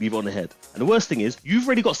 Leave it on the head. And the worst thing is, you've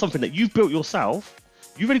already got something that you've built yourself.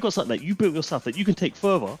 That you can take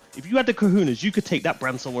further. If you had the kahunas, you could take that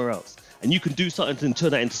brand somewhere else. And you can do something and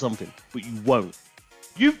turn that into something. But you won't.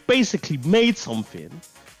 You've basically made something,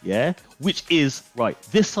 which is, right,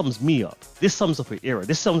 this sums me up. This sums up an era.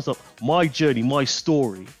 This sums up my journey, my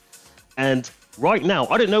story. And right now,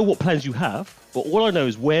 I don't know what plans you have, but all I know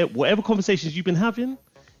is whatever conversations you've been having,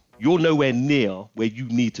 you're nowhere near where you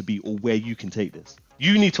need to be or where you can take this.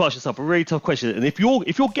 You need to ask yourself a really tough question. And if your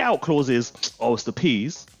get out clause is, oh, it's the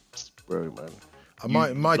peas, bro, man.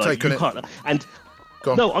 My take on it. And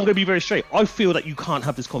no, I'm going to be very straight. I feel that you can't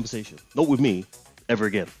have this conversation. Not with me, ever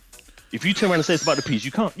again. If you turn around and say it's about the peas,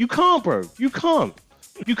 you can't. You can't, bro. You can't.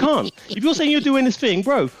 If you're saying you're doing this thing,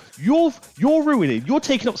 bro, you're ruining. You're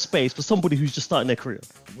taking up space for somebody who's just starting their career.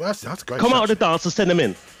 Well, that's great. Come out of the dance and send them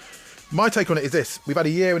in. My take on it is this: we've had a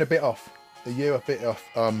year and a bit off.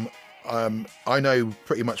 I know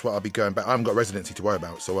pretty much what I'll be going back. I haven't got residency to worry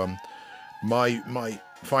about, so my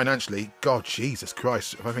financially, God, Jesus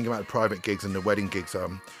Christ, if I think about the private gigs and the wedding gigs,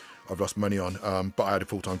 I've lost money on. But I had a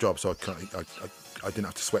full-time job, so I didn't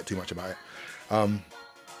have to sweat too much about it.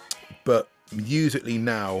 But musically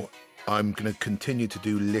now, I'm going to continue to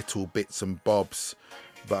do little bits and bobs.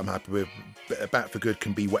 But I'm happy with Back for Good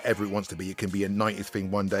can be whatever it wants to be. It can be a 90s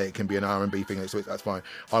thing one day. It can be an R&B thing. So that's fine.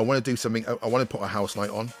 I want to do something. I want to put a house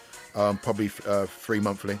night on, probably 3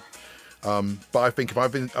 monthly. But I think if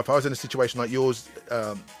I was in a situation like yours,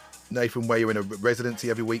 Nathan, where you're in a residency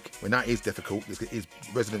every week, when that is difficult,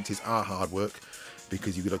 residencies are hard work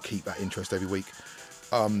because you've got to keep that interest every week.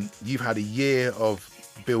 You've had a year of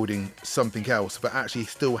building something else, but actually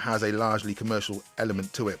still has a largely commercial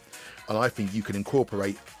element to it. And I think you can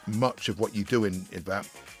incorporate much of what you do in that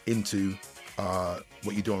into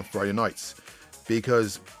what you do on Friday nights,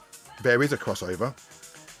 because there is a crossover.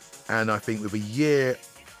 And I think with a year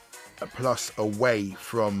plus away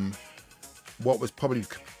from what was probably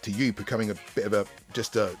to you becoming a bit of a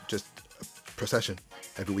just a procession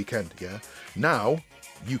every weekend, now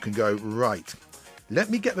you can go, right, let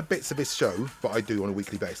me get the bits of this show that I do on a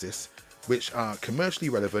weekly basis, which are commercially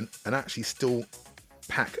relevant and actually still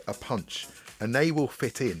pack a punch, and they will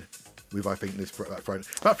fit in with, I think,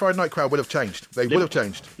 that Friday night crowd will have changed. They will have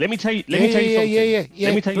changed. Let me tell you something.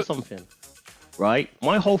 Let me tell you something. Right?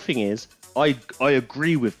 My whole thing is, I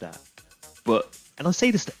agree with that, and I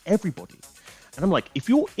say this to everybody, and I'm like, if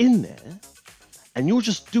you're in there and you're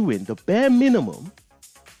just doing the bare minimum,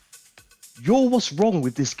 you're what's wrong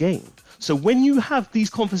with this game. So when you have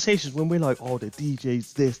these conversations, when we're like, oh, the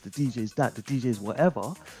DJ's this, the DJ's that, the DJ's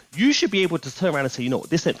whatever, you should be able to turn around and say, you know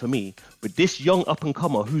what, this ain't for me. But this young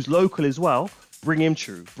up-and-comer who's local as well, bring him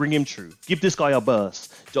through. Give this guy a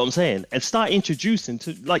burst. Do you know what I'm saying? And start introducing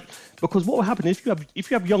to, because what will happen if you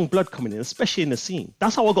have young blood coming in, especially in the scene.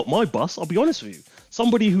 That's how I got my bus, I'll be honest with you.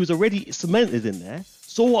 Somebody who's already cemented in there,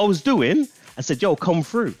 saw what I was doing, and said, yo, come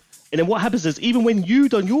through. And then what happens is, even when you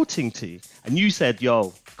done your ting T, and you said,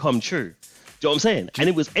 yo, come true. Do you know what I'm saying? And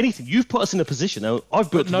it was anything. You've put us in a position. Now, I've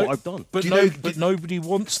built what I've done. But nobody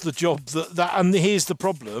wants the job that. And here's the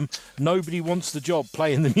problem: nobody wants the job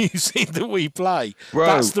playing the music that we play. Bro,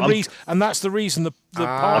 that's the reason, and that's the reason the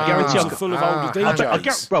parties are full of older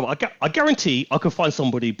DJs. I guarantee I can find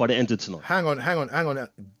somebody by the end of tonight. Hang on.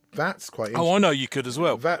 That's quite interesting. Oh, I know you could as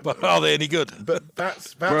well. But are they any good? But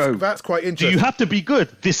that's quite interesting. Do you have to be good?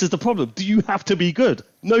 This is the problem. Do you have to be good?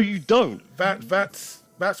 No, you don't. That's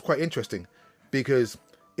quite interesting, because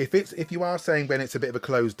if you are saying then it's a bit of a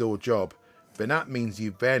closed door job, then that means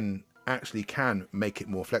you then actually can make it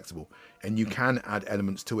more flexible, and you can add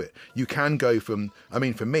elements to it. You can go from, I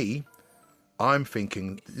mean, for me, I'm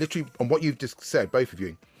thinking literally on what you've just said, both of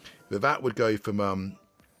you, that would go from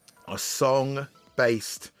a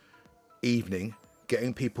song-based evening,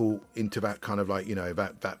 getting people into that kind of like, you know,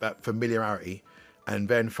 that familiarity, and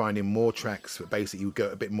then finding more tracks that basically you go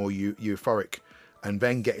a bit more euphoric, and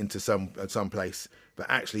then get into some place that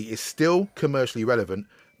actually is still commercially relevant,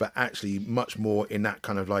 but actually much more in that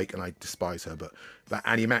kind of like, and I despise her, but that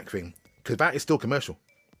Annie Mac thing, because that is still commercial,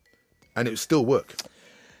 and it would still work.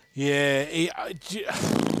 Yeah,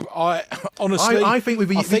 I honestly, I think with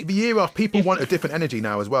the year off, people want a different energy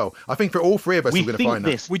now as well. I think for all three of us, we're going to find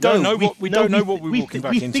that. We don't know what we're walking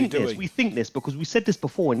back into, do we? We think this because we said this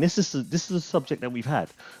before, and this is a subject that we've had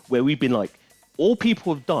where we've been like, all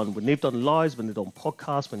people have done when they've done lives, when they've done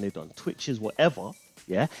podcasts, when they've done Twitches, whatever.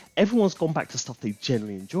 Yeah, everyone's gone back to stuff they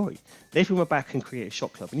generally enjoy. Nathan went back and created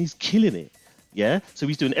Shot Club, and he's killing it. Yeah, so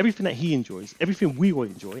he's doing everything that he enjoys, everything we all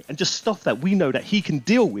enjoy, and just stuff that we know that he can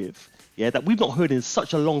deal with. Yeah, that we've not heard in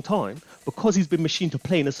such a long time because he's been machined to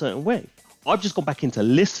play in a certain way. I've just gone back into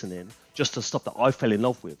listening just to stuff that I fell in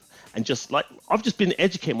love with, and just like I've just been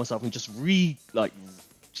educating myself and just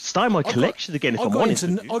starting my collection again. If I'm honest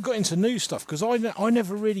with you. I got into new stuff because I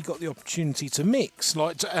never really got the opportunity to mix,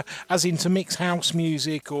 as in to mix house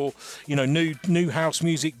music or, you know, new house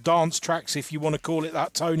music, dance tracks, if you want to call it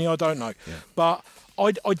that, Tony. I don't know, but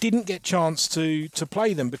I didn't get chance to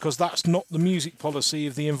play them because that's not the music policy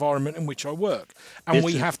of the environment in which I work, and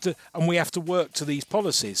we have to work to these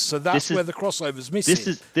policies. So that's where the crossover's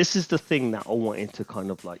missing. This is the thing that I wanted to kind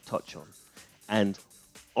of like touch on, and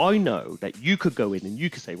I know that you could go in and you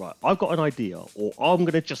could say, right, I've got an idea, or I'm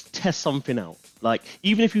going to just test something out. Like,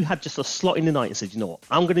 even if you had just a slot in the night and said, you know what,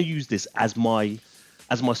 I'm going to use this as my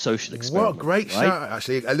social experiment. What a great shout,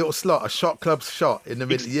 actually. A little slot, a Shot Club shot in the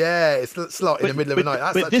middle. Yeah, it's a slot in the middle of the night.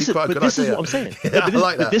 That's actually quite a good idea. This is what I'm saying. I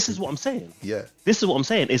like that. This is what I'm saying. Yeah. This is what I'm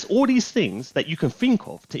saying. It's all these things that you can think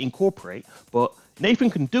of to incorporate, but Nathan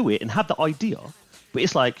can do it and have the idea, but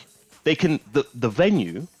it's like they can, the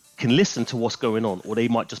venue can listen to what's going on, or they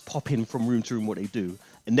might just pop in from room to room what they do,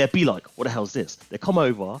 and they'll be like, what the hell's this? They come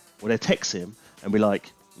over, or they text him and be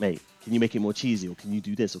like, mate, can you make it more cheesy, or can you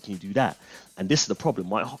do this, or can you do that? And this is the problem.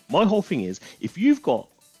 My whole thing is, if you've got,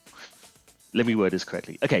 let me word this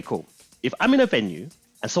correctly. Okay, cool. If I'm in a venue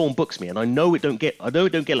and someone books me, and I know it don't get like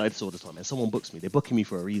this all the time, and someone books me, they're booking me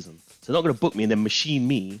for a reason. So they're not going to book me and then machine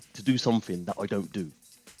me to do something that I don't do.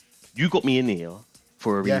 You got me in here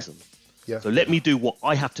for a reason. Yeah. So let me do what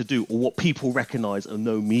I have to do, or what people recognise and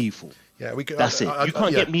know me for. Yeah, we could. That's it. You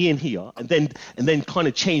can't get me in here and then kind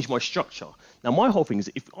of change my structure. Now, my whole thing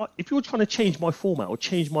is, if you're trying to change my format or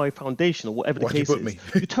change my foundation or whatever the case is,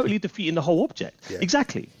 you're totally defeating the whole object. Yeah.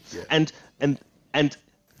 Exactly. Yeah. And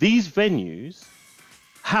these venues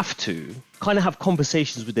have to kind of have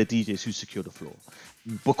conversations with their DJs who secure the floor,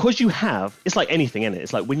 because it's like anything, isn't it?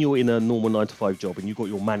 It's like when you're in a normal 9-to-5 job and you've got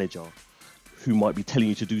your manager who might be telling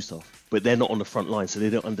you to do stuff, but they're not on the front line, so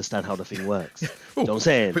they don't understand how the thing works. You know what I'm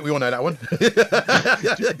saying? I think we all know that one.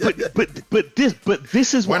 but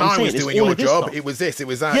this is what I'm saying. When I was doing your job, it was this, it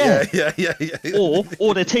was that. Yeah.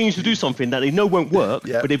 Or they're telling you to do something that they know won't work,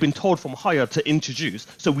 but they've been told from higher to introduce,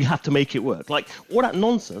 so we have to make it work. Like all that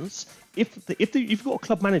nonsense. If you've got a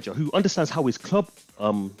club manager who understands how his club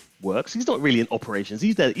works, he's not really in operations.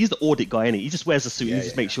 He's the audit guy, innit? He just wears a suit. He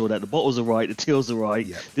just makes sure that the bottles are right, the tills are right,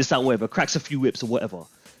 this, that, whatever, cracks a few whips or whatever.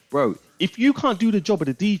 Bro, if you can't do the job of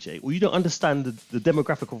the DJ, or you don't understand the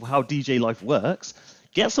demographic of how DJ life works,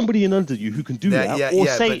 get somebody in under you who can do that, or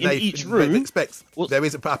say in each room. There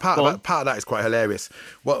is a part of that is quite hilarious.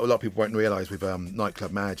 What a lot of people won't realise with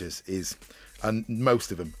nightclub managers is, and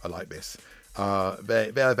most of them are like this.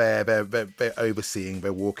 They're there, they're overseeing,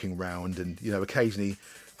 they're walking around, and you know, occasionally,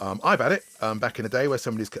 I've had it back in the day where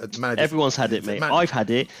somebody's managed. Everyone's had it, mate. I've had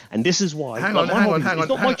it, and this is why. Hang on. It's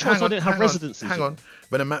not my choice. I don't have residency. Hang on.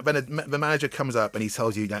 When the manager comes up and he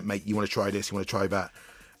tells you that, mate, you want to try this, you want to try that,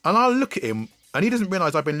 and I'll look at him. And he doesn't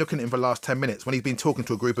realise I've been looking at him for the last 10 minutes when he's been talking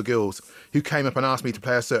to a group of girls who came up and asked me to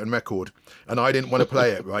play a certain record, and I didn't want to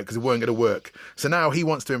play it, right, because it weren't going to work. So now he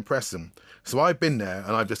wants to impress them. So I've been there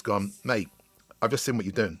and I've just gone, mate, I've just seen what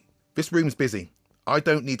you're doing. This room's busy. I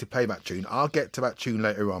don't need to play that tune. I'll get to that tune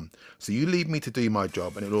later on. So you leave me to do my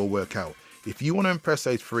job and it'll all work out. If you want to impress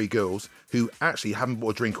those 3 girls who actually haven't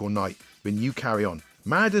bought a drink all night, then you carry on.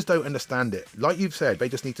 Managers don't understand it. Like you've said, they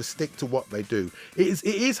just need to stick to what they do. It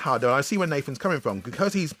is hard, though. I see where Nathan's coming from,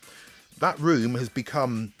 because that room has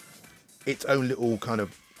become its own little kind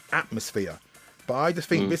of atmosphere. But I just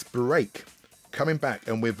think this break, coming back,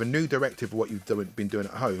 and with the new directive of what you've been doing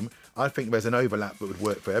at home, I think there's an overlap that would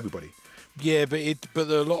work for everybody. Yeah, but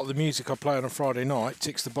a lot of the music I play on a Friday night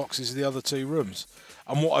ticks the boxes of the other two rooms.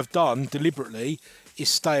 And what I've done deliberately is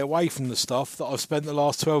stay away from the stuff that I've spent the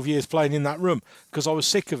last 12 years playing in that room because I was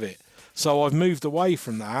sick of it. So I've moved away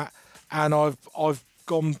from that, and I've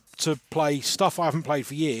gone to play stuff I haven't played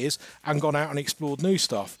for years and gone out and explored new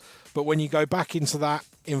stuff. But when you go back into that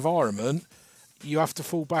environment, you have to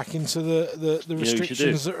fall back into the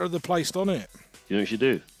restrictions that are placed on it. You know what you should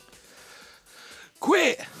do?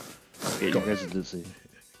 Quit! Get your residency.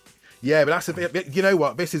 Yeah, but that's a bit. You know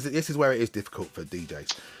what? This is where it is difficult for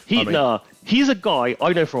DJs. He's a guy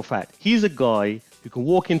I know for a fact. He's a guy who can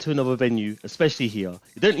walk into another venue, especially here.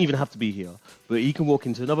 You don't even have to be here, but he can walk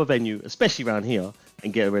into another venue, especially around here,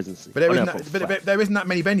 and get a residency. But there isn't that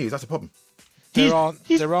many venues. That's a problem. There aren't.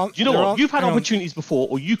 You know what? You've had hang on. opportunities before,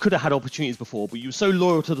 or you could have had opportunities before, but you were so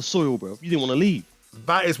loyal to the soil, bro. You didn't want to leave.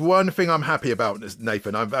 That is one thing I'm happy about,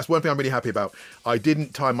 Nathan. That's one thing I'm really happy about. I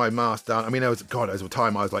didn't tie my mask down. I mean, there was a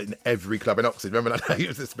time I was like in every club in Oxford. Remember that? It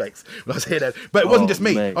was the Specs when I was here then. But it wasn't just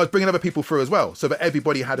me. Mate. I was bringing other people through as well, so that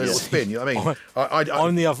everybody had a little spin. You know what I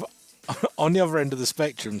mean? On the other end of the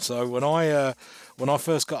spectrum. So when I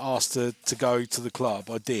first got asked to go to the club,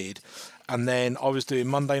 I did, and then I was doing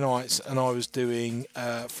Monday nights and I was doing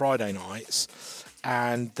Friday nights,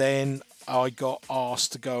 and then I got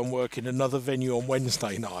asked to go and work in another venue on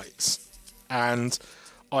Wednesday nights, and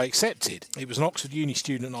I accepted. It was an Oxford Uni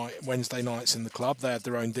student night, Wednesday nights in the club. They had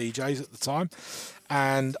their own DJs at the time,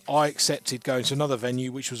 and I accepted going to another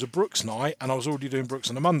venue, which was a Brooks night, and I was already doing Brooks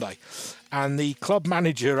on a Monday. And the club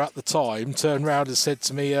manager at the time turned round and said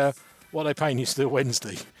to me, what are they paying you to do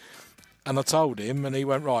Wednesday? And I told him, and he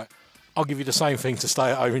went, right, I'll give you the same thing to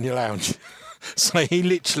stay at home in your lounge. So he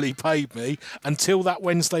literally paid me until that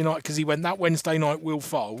Wednesday night, because he went, that Wednesday night will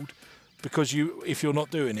fold, because if you're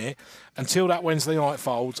not doing it, until that Wednesday night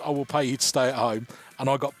folds, I will pay you to stay at home.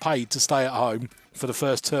 And I got paid to stay at home for the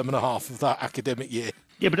first term and a half of that academic year.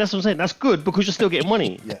 Yeah, but that's what I'm saying. That's good because you're still getting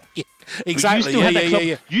money. Yeah. Exactly.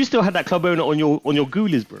 You still had that club owner on your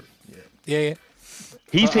ghoulies, bro. Yeah.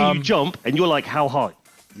 He's saying you jump, and you're like, how high?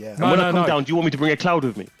 Yeah. And when I come down, do you want me to bring a cloud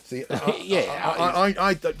with me? See, Yeah.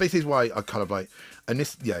 this is why I kind of like, and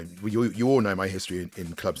this, you all know my history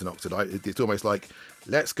in clubs in Oxford. It's almost like,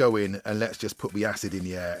 let's go in and let's just put the acid in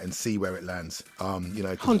the air and see where it lands.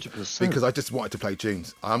 100%. Because I just wanted to play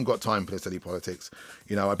tunes. I haven't got time for the silly politics.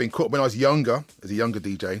 I've been caught when I was younger, as a younger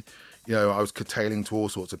DJ. I was curtailing to all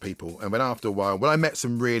sorts of people. And then after a while, when I met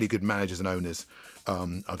some really good managers and owners,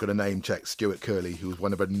 I've got a name check, Stuart Curley, who was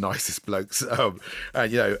one of the nicest blokes. And,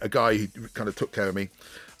 a guy who kind of took care of me.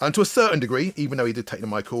 And to a certain degree, even though he did take the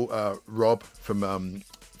mic call, Rob from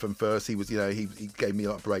First, he was, he gave me a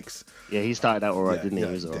lot of breaks. Yeah, he started out all right, didn't he?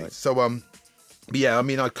 He was all right. So, yeah, I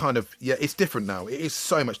mean, it's different now. It is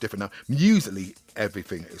so much different now. Musically,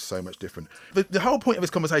 everything is so much different. The whole point of this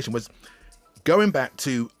conversation was going back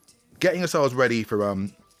to getting ourselves ready for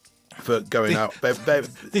going out.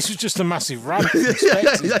 This was just a massive rant.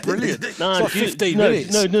 It's brilliant. It's like 15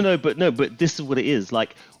 minutes. But this is what it is.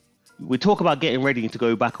 Like, we talk about getting ready to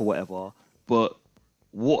go back or whatever, but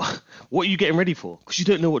what are you getting ready for? Because you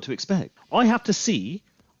don't know what to expect. I have to see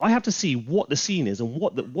what the scene is and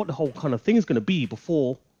what the whole kind of thing is going to be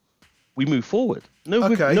before we move forward.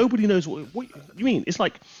 Nobody knows what you mean. It's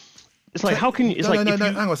like how can you? It's hang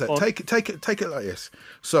on a sec. Take it like this.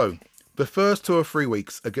 So the first 2 or 3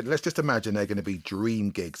 weeks, again, let's just imagine they're going to be dream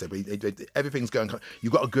gigs. Everything's going.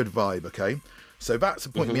 You've got a good vibe, okay? So that's the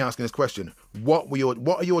point of me asking this question. What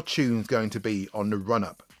are your tunes going to be on the run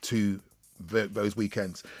up to those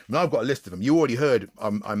weekends? And I've got a list of them. You already heard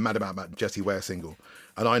I'm mad about that Jessie Ware single,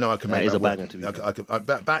 and I know I can make that banger.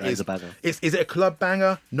 That is a banger. Is it a club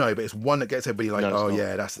banger? No, but it's one that gets everybody like,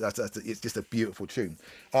 that's it's just a beautiful tune.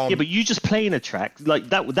 Yeah, but you just playing a track like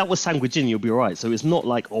that was Sandwich In, you'll be all right. So it's not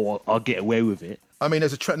like, I'll get away with it. I mean,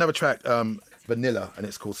 there's another track, Vanilla, and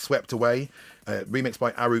it's called Swept Away, remixed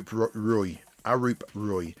by Arup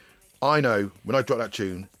Roy. I know when I drop that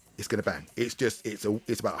tune, it's gonna bang. It's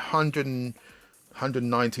about 119,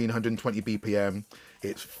 120 BPM.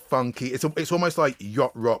 It's funky. It's almost like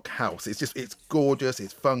yacht rock house. It's gorgeous.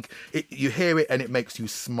 It's funk. You hear it and it makes you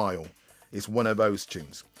smile. It's one of those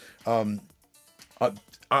tunes.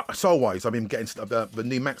 Soul-wise, I've been getting the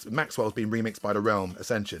new Maxwell's been remixed by The Realm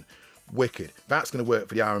Ascension. Wicked. That's going to work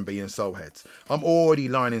for the R&B and soul heads. I'm already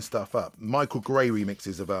lining stuff up. Michael Gray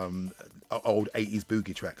remixes of old 80s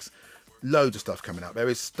boogie tracks. Loads of stuff coming out. There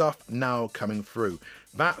is stuff now coming through.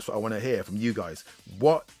 That's what I want to hear from you guys.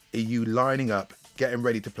 What are you lining up, getting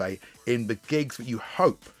ready to play in the gigs that you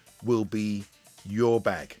hope will be your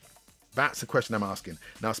bag? That's the question I'm asking.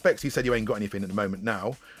 Now, Specs, you said you ain't got anything at the moment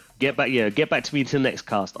now, Get back to me to the next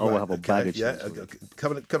cast. I will have a bag of tunes. Yeah,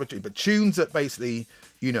 cover tunes, but tunes that basically,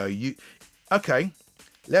 okay.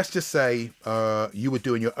 Let's just say you were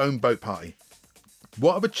doing your own boat party.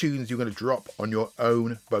 What are the tunes you're going to drop on your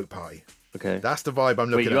own boat party? Okay, that's the vibe I'm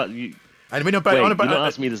looking at. And we're you're not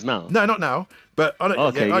asking me this now. No, not now. But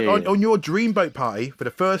on your dream boat party for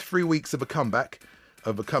the first 3 weeks of a comeback,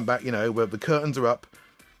 where the curtains are up,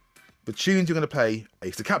 the tunes you're going to play,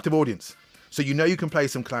 it's a captive audience. So you can play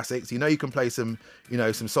some classics, you can play some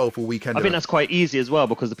soulful weekend. I think that's quite easy as well,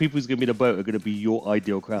 because the people who's going to be in the boat are going to be your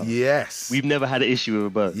ideal crowd. Yes. We've never had an issue with a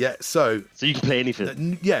boat. Yeah, so you can play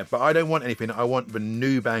anything. Yeah, but I don't want anything. I want the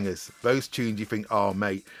new bangers. Those tunes you think, oh,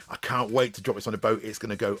 mate, I can't wait to drop this on the boat. It's going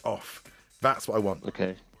to go off. That's what I want.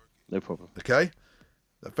 Okay, no problem. Okay,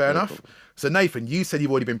 fair enough. Problem. So, Nathan, you said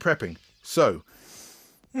you've already been prepping. So,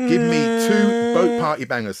 give me 2 boat party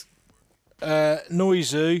bangers.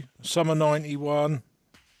 Noizu, Summer 91.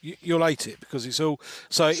 You'll hate it because it's all.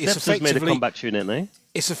 So Steps it's effectively made a comeback tune, isn't they?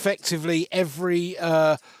 It's effectively every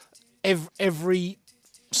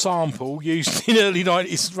sample used in early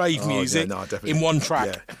 90s rave music in one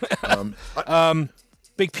track. Yeah.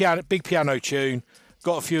 Big piano tune.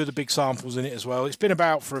 Got a few of the big samples in it as well. It's been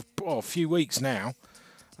about for a few weeks now,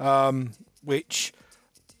 which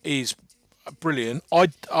is brilliant. I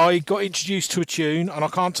got introduced to a tune, and I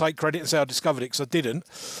can't take credit and say I discovered it because I didn't.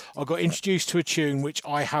 I got introduced to a tune which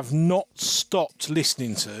I have not stopped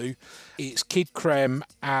listening to. It's Kid Creme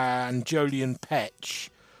and Jolien Petch,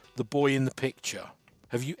 The Boy in the Picture.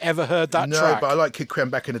 Have you ever heard that track? No, but I like Kid Creme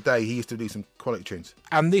back in the day. He used to do some quality tunes.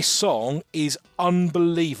 And this song is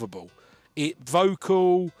unbelievable.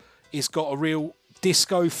 Vocal, it's got a real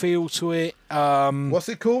disco feel to it. What's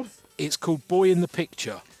it called? It's called Boy in the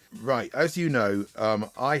Picture. Right, as you know,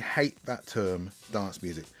 I hate that term, dance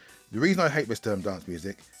music. The reason I hate this term, dance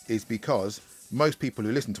music, is because most people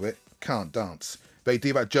who listen to it can't dance. They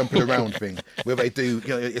do that jumping around thing, where they do,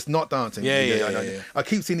 it's not dancing. Yeah. I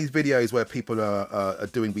keep seeing these videos where people are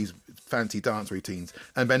doing these fancy dance routines,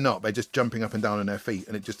 and they're not. They're just jumping up and down on their feet,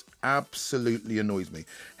 and it just absolutely annoys me.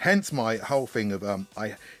 Hence my whole thing of,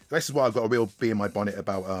 this is why I've got a real bee in my bonnet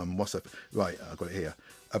about, right, I've got it here,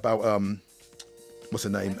 about, what's her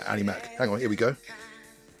name? Annie Mac. Hang on, here we go.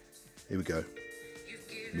 Let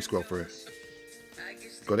me scroll through it.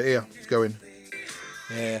 Got it here. It's going.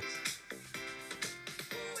 Yeah.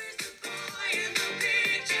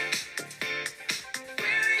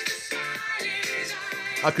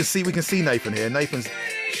 We can see Nathan here. Nathan's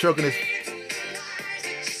shrugging his...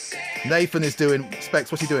 Nathan is doing...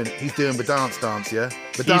 Specs, what's he doing? He's doing the dance, yeah?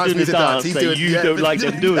 The dance music dance. He's doing, don't like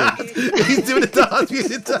them doing. He's doing the dance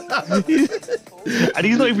music dance. And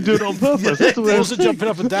he's not even doing it on purpose. I wasn't jumping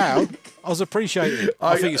up and down. I was appreciating it.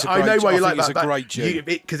 I think it's a great, I know why you like that. It's a great tune.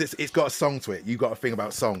 Because it's got a song to it. You've got a thing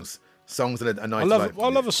about songs. Songs and a nice I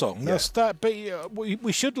love a song. Yeah. That's that. But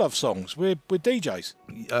we should love songs. We're DJs.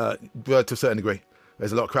 To a certain degree.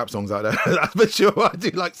 There's a lot of crap songs out there. That's for sure. I do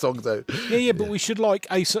like songs though. Yeah, but we should like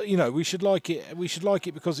we should like it. We should like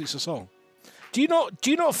it because it's a song. Do you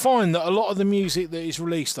not find that a lot of the music that is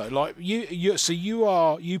released though, like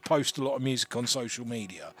you post a lot of music on social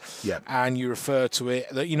media, yeah, and you refer to it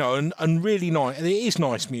that and really nice. And it is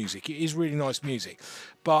nice music. It is really nice music,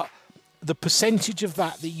 but the percentage of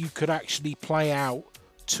that you could actually play out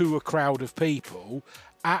to a crowd of people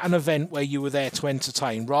at an event where you were there to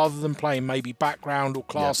entertain, rather than playing maybe background or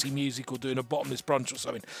classy music or doing a bottomless brunch or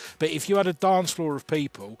something. But if you had a dance floor of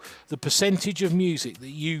people, the percentage of music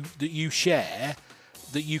that you share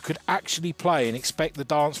that you could actually play and expect the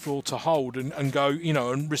dance floor to hold and go,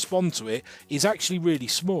 and respond to it is actually really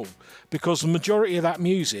small, because the majority of that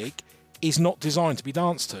music is not designed to be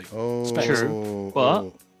danced to. True.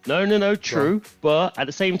 But no, true. Right. But at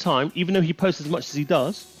the same time, even though he posts as much as he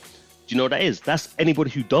does, do you know what that is? That's anybody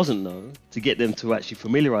who doesn't know, to get them to actually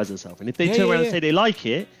familiarize themselves. And if they turn around and say they like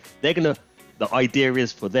it, they're going to... The idea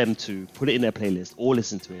is for them to put it in their playlist or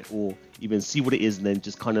listen to it or even see what it is and then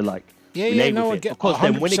just kind of like... I get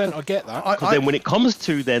 100%. I get that. Because then when it comes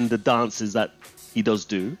to then the dances that he does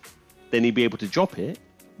do, then he'll be able to drop it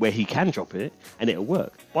where he can drop it and it'll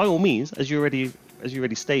work. By all means, as you already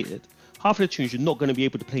stated, half of the tunes you're not going to be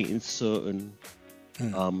able to play in certain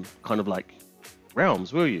kind of like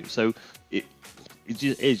realms, will you? So it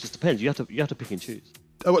just depends. You have to pick and choose.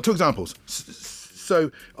 Oh, what, 2 examples.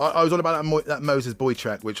 So I was on about that Moses Boy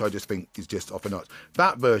track, which I just think is just off a notch.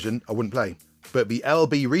 That version I wouldn't play, but the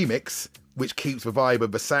LB remix, which keeps the vibe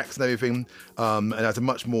of the sax and everything, and has a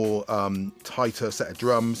much more tighter set of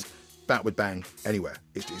drums, that would bang anywhere.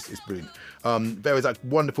 It's brilliant. There was that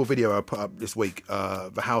wonderful video I put up this week,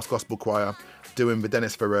 the House Gospel Choir doing the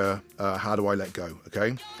Dennis Ferrer, How Do I Let Go,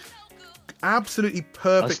 okay? absolutely I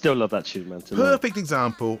perfect. still love that tune, man. Perfect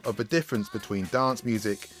example of the difference between dance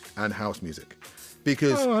music and house music,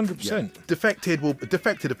 because 100%.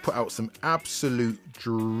 Defected have put out some absolute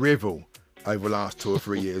drivel over the last 2 or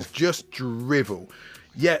 3 years, just drivel.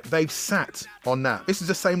 Yet they've sat on that. This is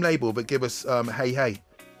the same label that give us Hey Hey,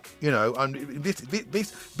 you know. And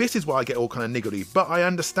this is why I get all kind of niggly. But I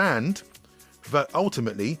understand that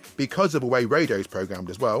ultimately, because of the way radio is programmed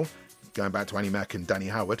as well, going back to Annie Mac and Danny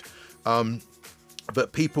Howard, that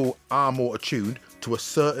people are more attuned to a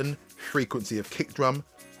certain frequency of kick drum,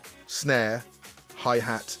 snare,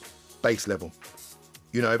 hi-hat, bass level.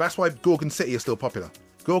 You know, that's why Gorgon City is still popular.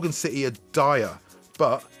 Gorgon City are dire,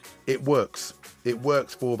 but it works. It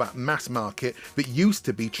works for that mass market that used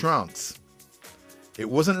to be trance. It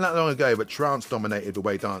wasn't that long ago, but trance dominated the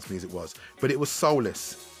way dance music was. But it was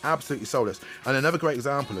soulless, absolutely soulless. And another great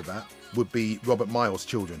example of that would be Robert Miles'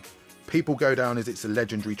 Children. People go down as it's a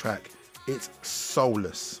legendary track. It's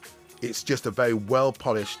soulless. It's just a very well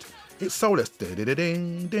polished. It's soulless.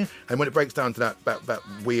 And when it breaks down to that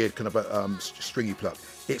weird kind of stringy pluck,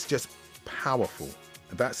 it's just powerful.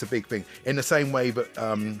 And that's the big thing. In the same way that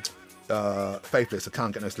Faithless, I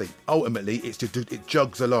Can't Get No Sleep. Ultimately, it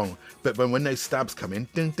jogs along. But when those stabs come in,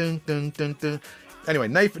 dun, dun, dun, dun, dun. Anyway,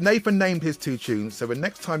 Nathan named his 2 tunes. So the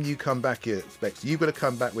next time you come back here, Specs, you've got to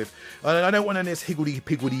come back with. I don't want any this higgledy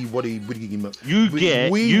piggledy waddy. You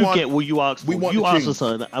get what you asked for. You asked for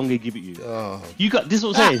something, I'm gonna give it you. Oh. You got this. Is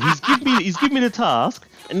what I'm saying. He's given me the task,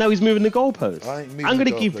 and now he's moving the goalpost. I'm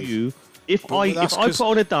gonna give you. If I put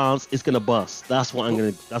on a dance, it's gonna bust. That's what I'm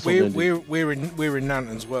gonna. That's what I'm gonna do. We're in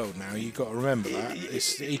Nanton's world now. You've got to remember that.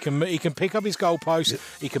 He can pick up his goalpost.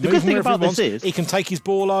 He can move wherever he wants. He can take his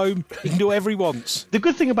ball home. He can do whatever he wants. The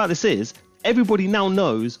good thing about this is everybody now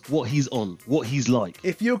knows what he's on, what he's like.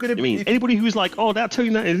 If you're gonna, anybody who's like, oh, that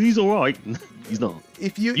tune that he's all right, he's not.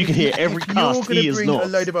 You can hear every cast he is not. You're gonna bring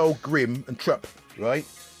a load of old Grim and Trupp, right?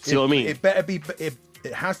 See what I mean? It better be.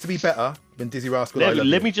 It has to be better than Dizzy Rascal.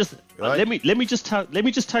 Let me just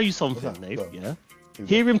tell you something, Nate. Yeah.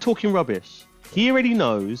 Hear him talking rubbish. He already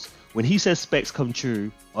knows when he says specs come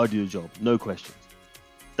true, I do the job, no questions.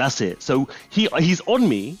 That's it. So he's on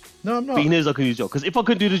me. No, I'm not. But he knows I can do the job. Because if I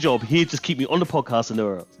couldn't do the job, he'd just keep me on the podcast and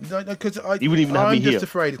nowhere else. No, because he wouldn't even have me here. I'm just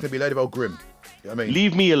afraid it's gonna be a load of old Grim. I mean,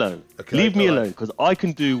 leave me alone. Okay, leave me alone, because I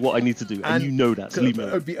can do what I need to do, and you know that. So leave me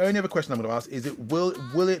alone. The only other question I'm going to ask is: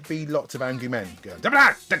 will it be lots of angry men going,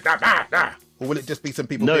 or will it just be some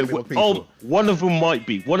people? No, one of them might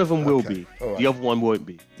be. One of them will be. Right. The other one won't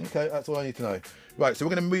be. Okay, that's all I need to know. Right, so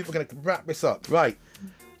we're going to move. We're going to wrap this up. Right,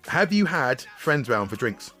 have you had friends round for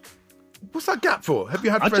drinks? What's that gap for? Have you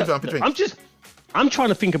had friends round for drinks? I'm trying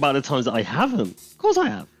to think about the times that I haven't. Of course I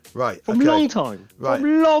have. Right. From long time. Right.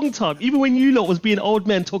 From long time. Even when you lot was being old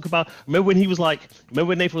men talk about. Remember when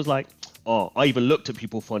Nathan was like, oh, I even looked at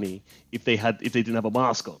people funny if they didn't have a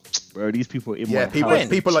mask on. Bro, these people in my house.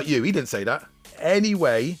 People like you. He didn't say that.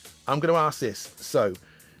 Anyway, I'm going to ask this. So,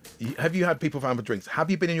 have you had people round for drinks?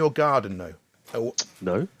 Have you been in your garden? No.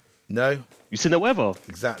 No. No. You seen the weather?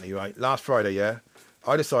 Exactly right. Last Friday, yeah,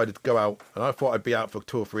 I decided to go out, and I thought I'd be out for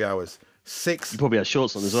 2 or 3 hours. You probably had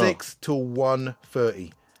shorts on as well. 6 till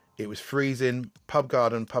 1:30. It was freezing, pub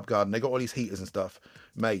garden. They got all these heaters and stuff.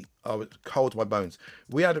 Mate, I was cold to my bones.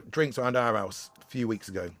 We had drinks around our house a few weeks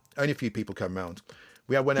ago. Only a few people came round.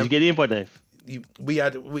 We had Did you get the invite, Dave?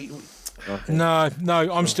 Okay. No,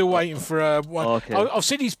 I'm still waiting for one. Okay. I've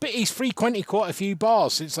seen he's frequented quite a few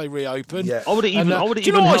bars since they reopened. Yeah. Do you know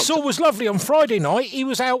what I saw was lovely on Friday night? He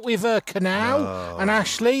was out with Canal and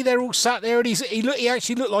Ashley. They're all sat there, and he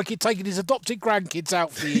actually looked like he'd taken his adopted grandkids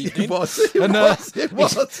out for the evening. It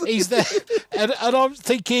was. He's there, and I'm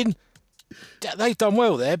thinking they've done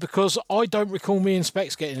well there, because I don't recall me and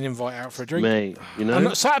Specs getting an invite out for a drink. Mate, you know.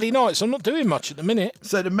 And Saturday nights, I'm not doing much at the minute.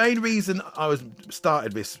 So the main reason I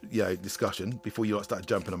started this discussion before you started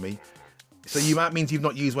jumping on me. So that means you've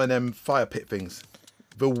not used one of them fire pit things,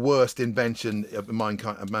 the worst invention of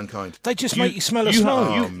mankind. They just make you smell of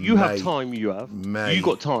snow. You have time. You have. Mate. You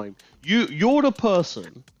got time. You're the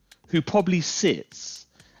person who probably sits,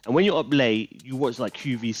 and when you're up late, you watch like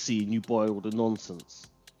QVC and you buy all the nonsense.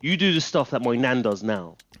 You do the stuff that my nan does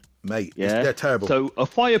now. Mate, yeah? They're terrible. So a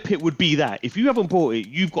fire pit would be that. If you haven't bought it,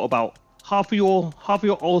 you've got about half of your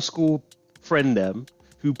old school friend them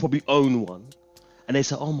who probably own one. And they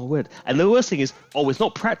say, oh my word. And the worst thing is, oh, it's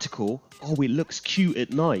not practical. Oh, it looks cute at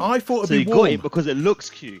night. I thought so it'd be you warm. got it because it looks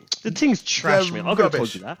cute. The thing's trash, man. I could have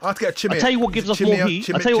told you that. I have to get a chimney. I'll tell you what gives off more heat.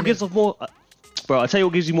 I'll tell you what gives off more... Bro, I'll tell you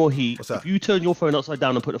what gives you more heat. What's that? If you turn your phone upside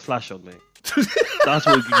down and put a flash on, mate. That's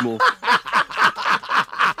what gives you more.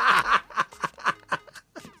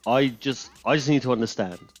 I just need to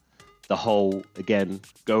understand the whole, again,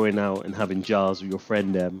 going out and having jars with your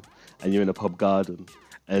friend them, and you're in a pub garden,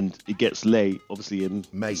 and it gets late, obviously, and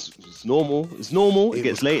Mate. it's normal. It's normal. It It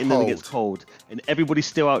gets was late and then it cold. gets cold, and everybody's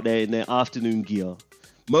still out there in their afternoon gear,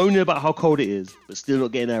 moaning about how cold it is, but still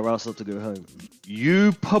not getting their ass up to go home.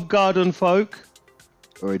 You pub garden folk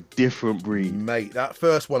are a different breed. Mate, that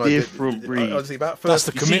first one Different I did. breed. Honestly, that That's first.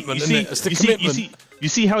 the commitment, you isn't see, it? It's the you see- commitment. you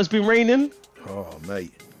see how it's been raining? Oh,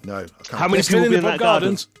 mate. No. I can't. How many It's been people in been the in pub that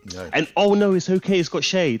garden? gardens. No. And oh no, it's okay. It's got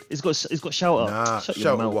shade. It's got shelter. Nah, Shut your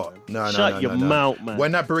shelter mouth, what? man. No, no, Shut no, your no, no. mouth, man.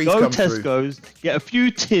 When that breeze go comes through- Tesco's, get a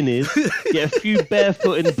few tinnies, get a few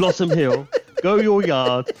barefoot in Blossom Hill, go your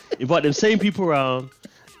yard, invite them same people around,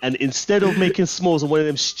 and instead of making s'mores on one of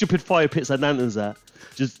them stupid fire pits that Nanton's at,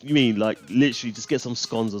 just literally just get some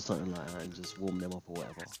scones or something like that and just warm them up or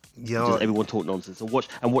whatever. Yeah, Just everyone talk nonsense and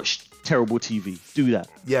watch terrible TV. Do that.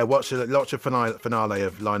 yeah. Watch a finale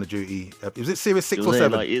of Line of Duty. Was it series 6 You or know what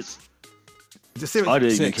I'm 7? saying? Like it's, Is it series I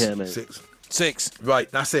don't even 6. care, mate. 6? 6.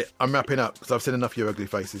 Right, that's it. I'm wrapping up because I've seen enough of your ugly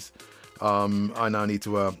faces. I now need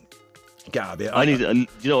to get out of here. I need, you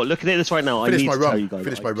know what? Looking at this right now, Finish I need my to rum. tell you guys.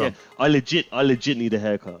 Finish like, my rum. yeah, I legit need a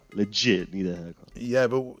haircut. Legit need a haircut. Yeah,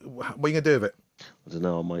 but what are you gonna do with it? I don't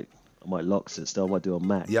know. I might locks it still. I might do a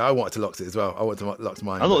Mac. Yeah, I wanted to locks it as well. I want to locks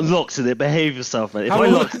mine. I'm not locks in it. Behave yourself, man. If How I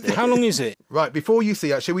long, locks it, how long is it? Right, before you see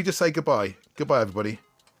it, shall we just say goodbye? Goodbye, everybody.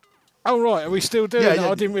 Oh, right. Are we still doing Yeah, that? yeah.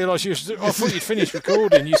 I didn't realise you. I thought you'd finished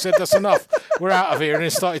recording. You said that's enough. We're out of here, and then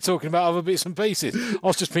started talking about other bits and pieces. I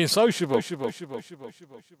was just being sociable.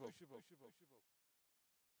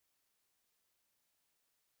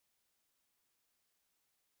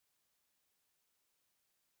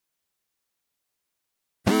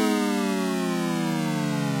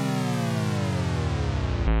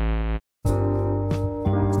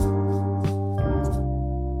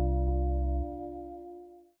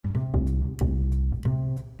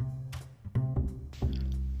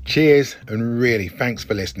 Cheers, and really thanks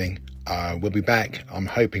for listening. We'll be back, I'm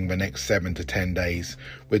hoping, the next 7 to 10 days.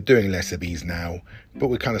 We're doing less of these now, but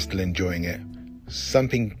we're kind of still enjoying it.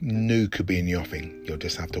 Something new could be in the offing. You'll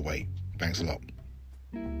just have to wait. Thanks a lot.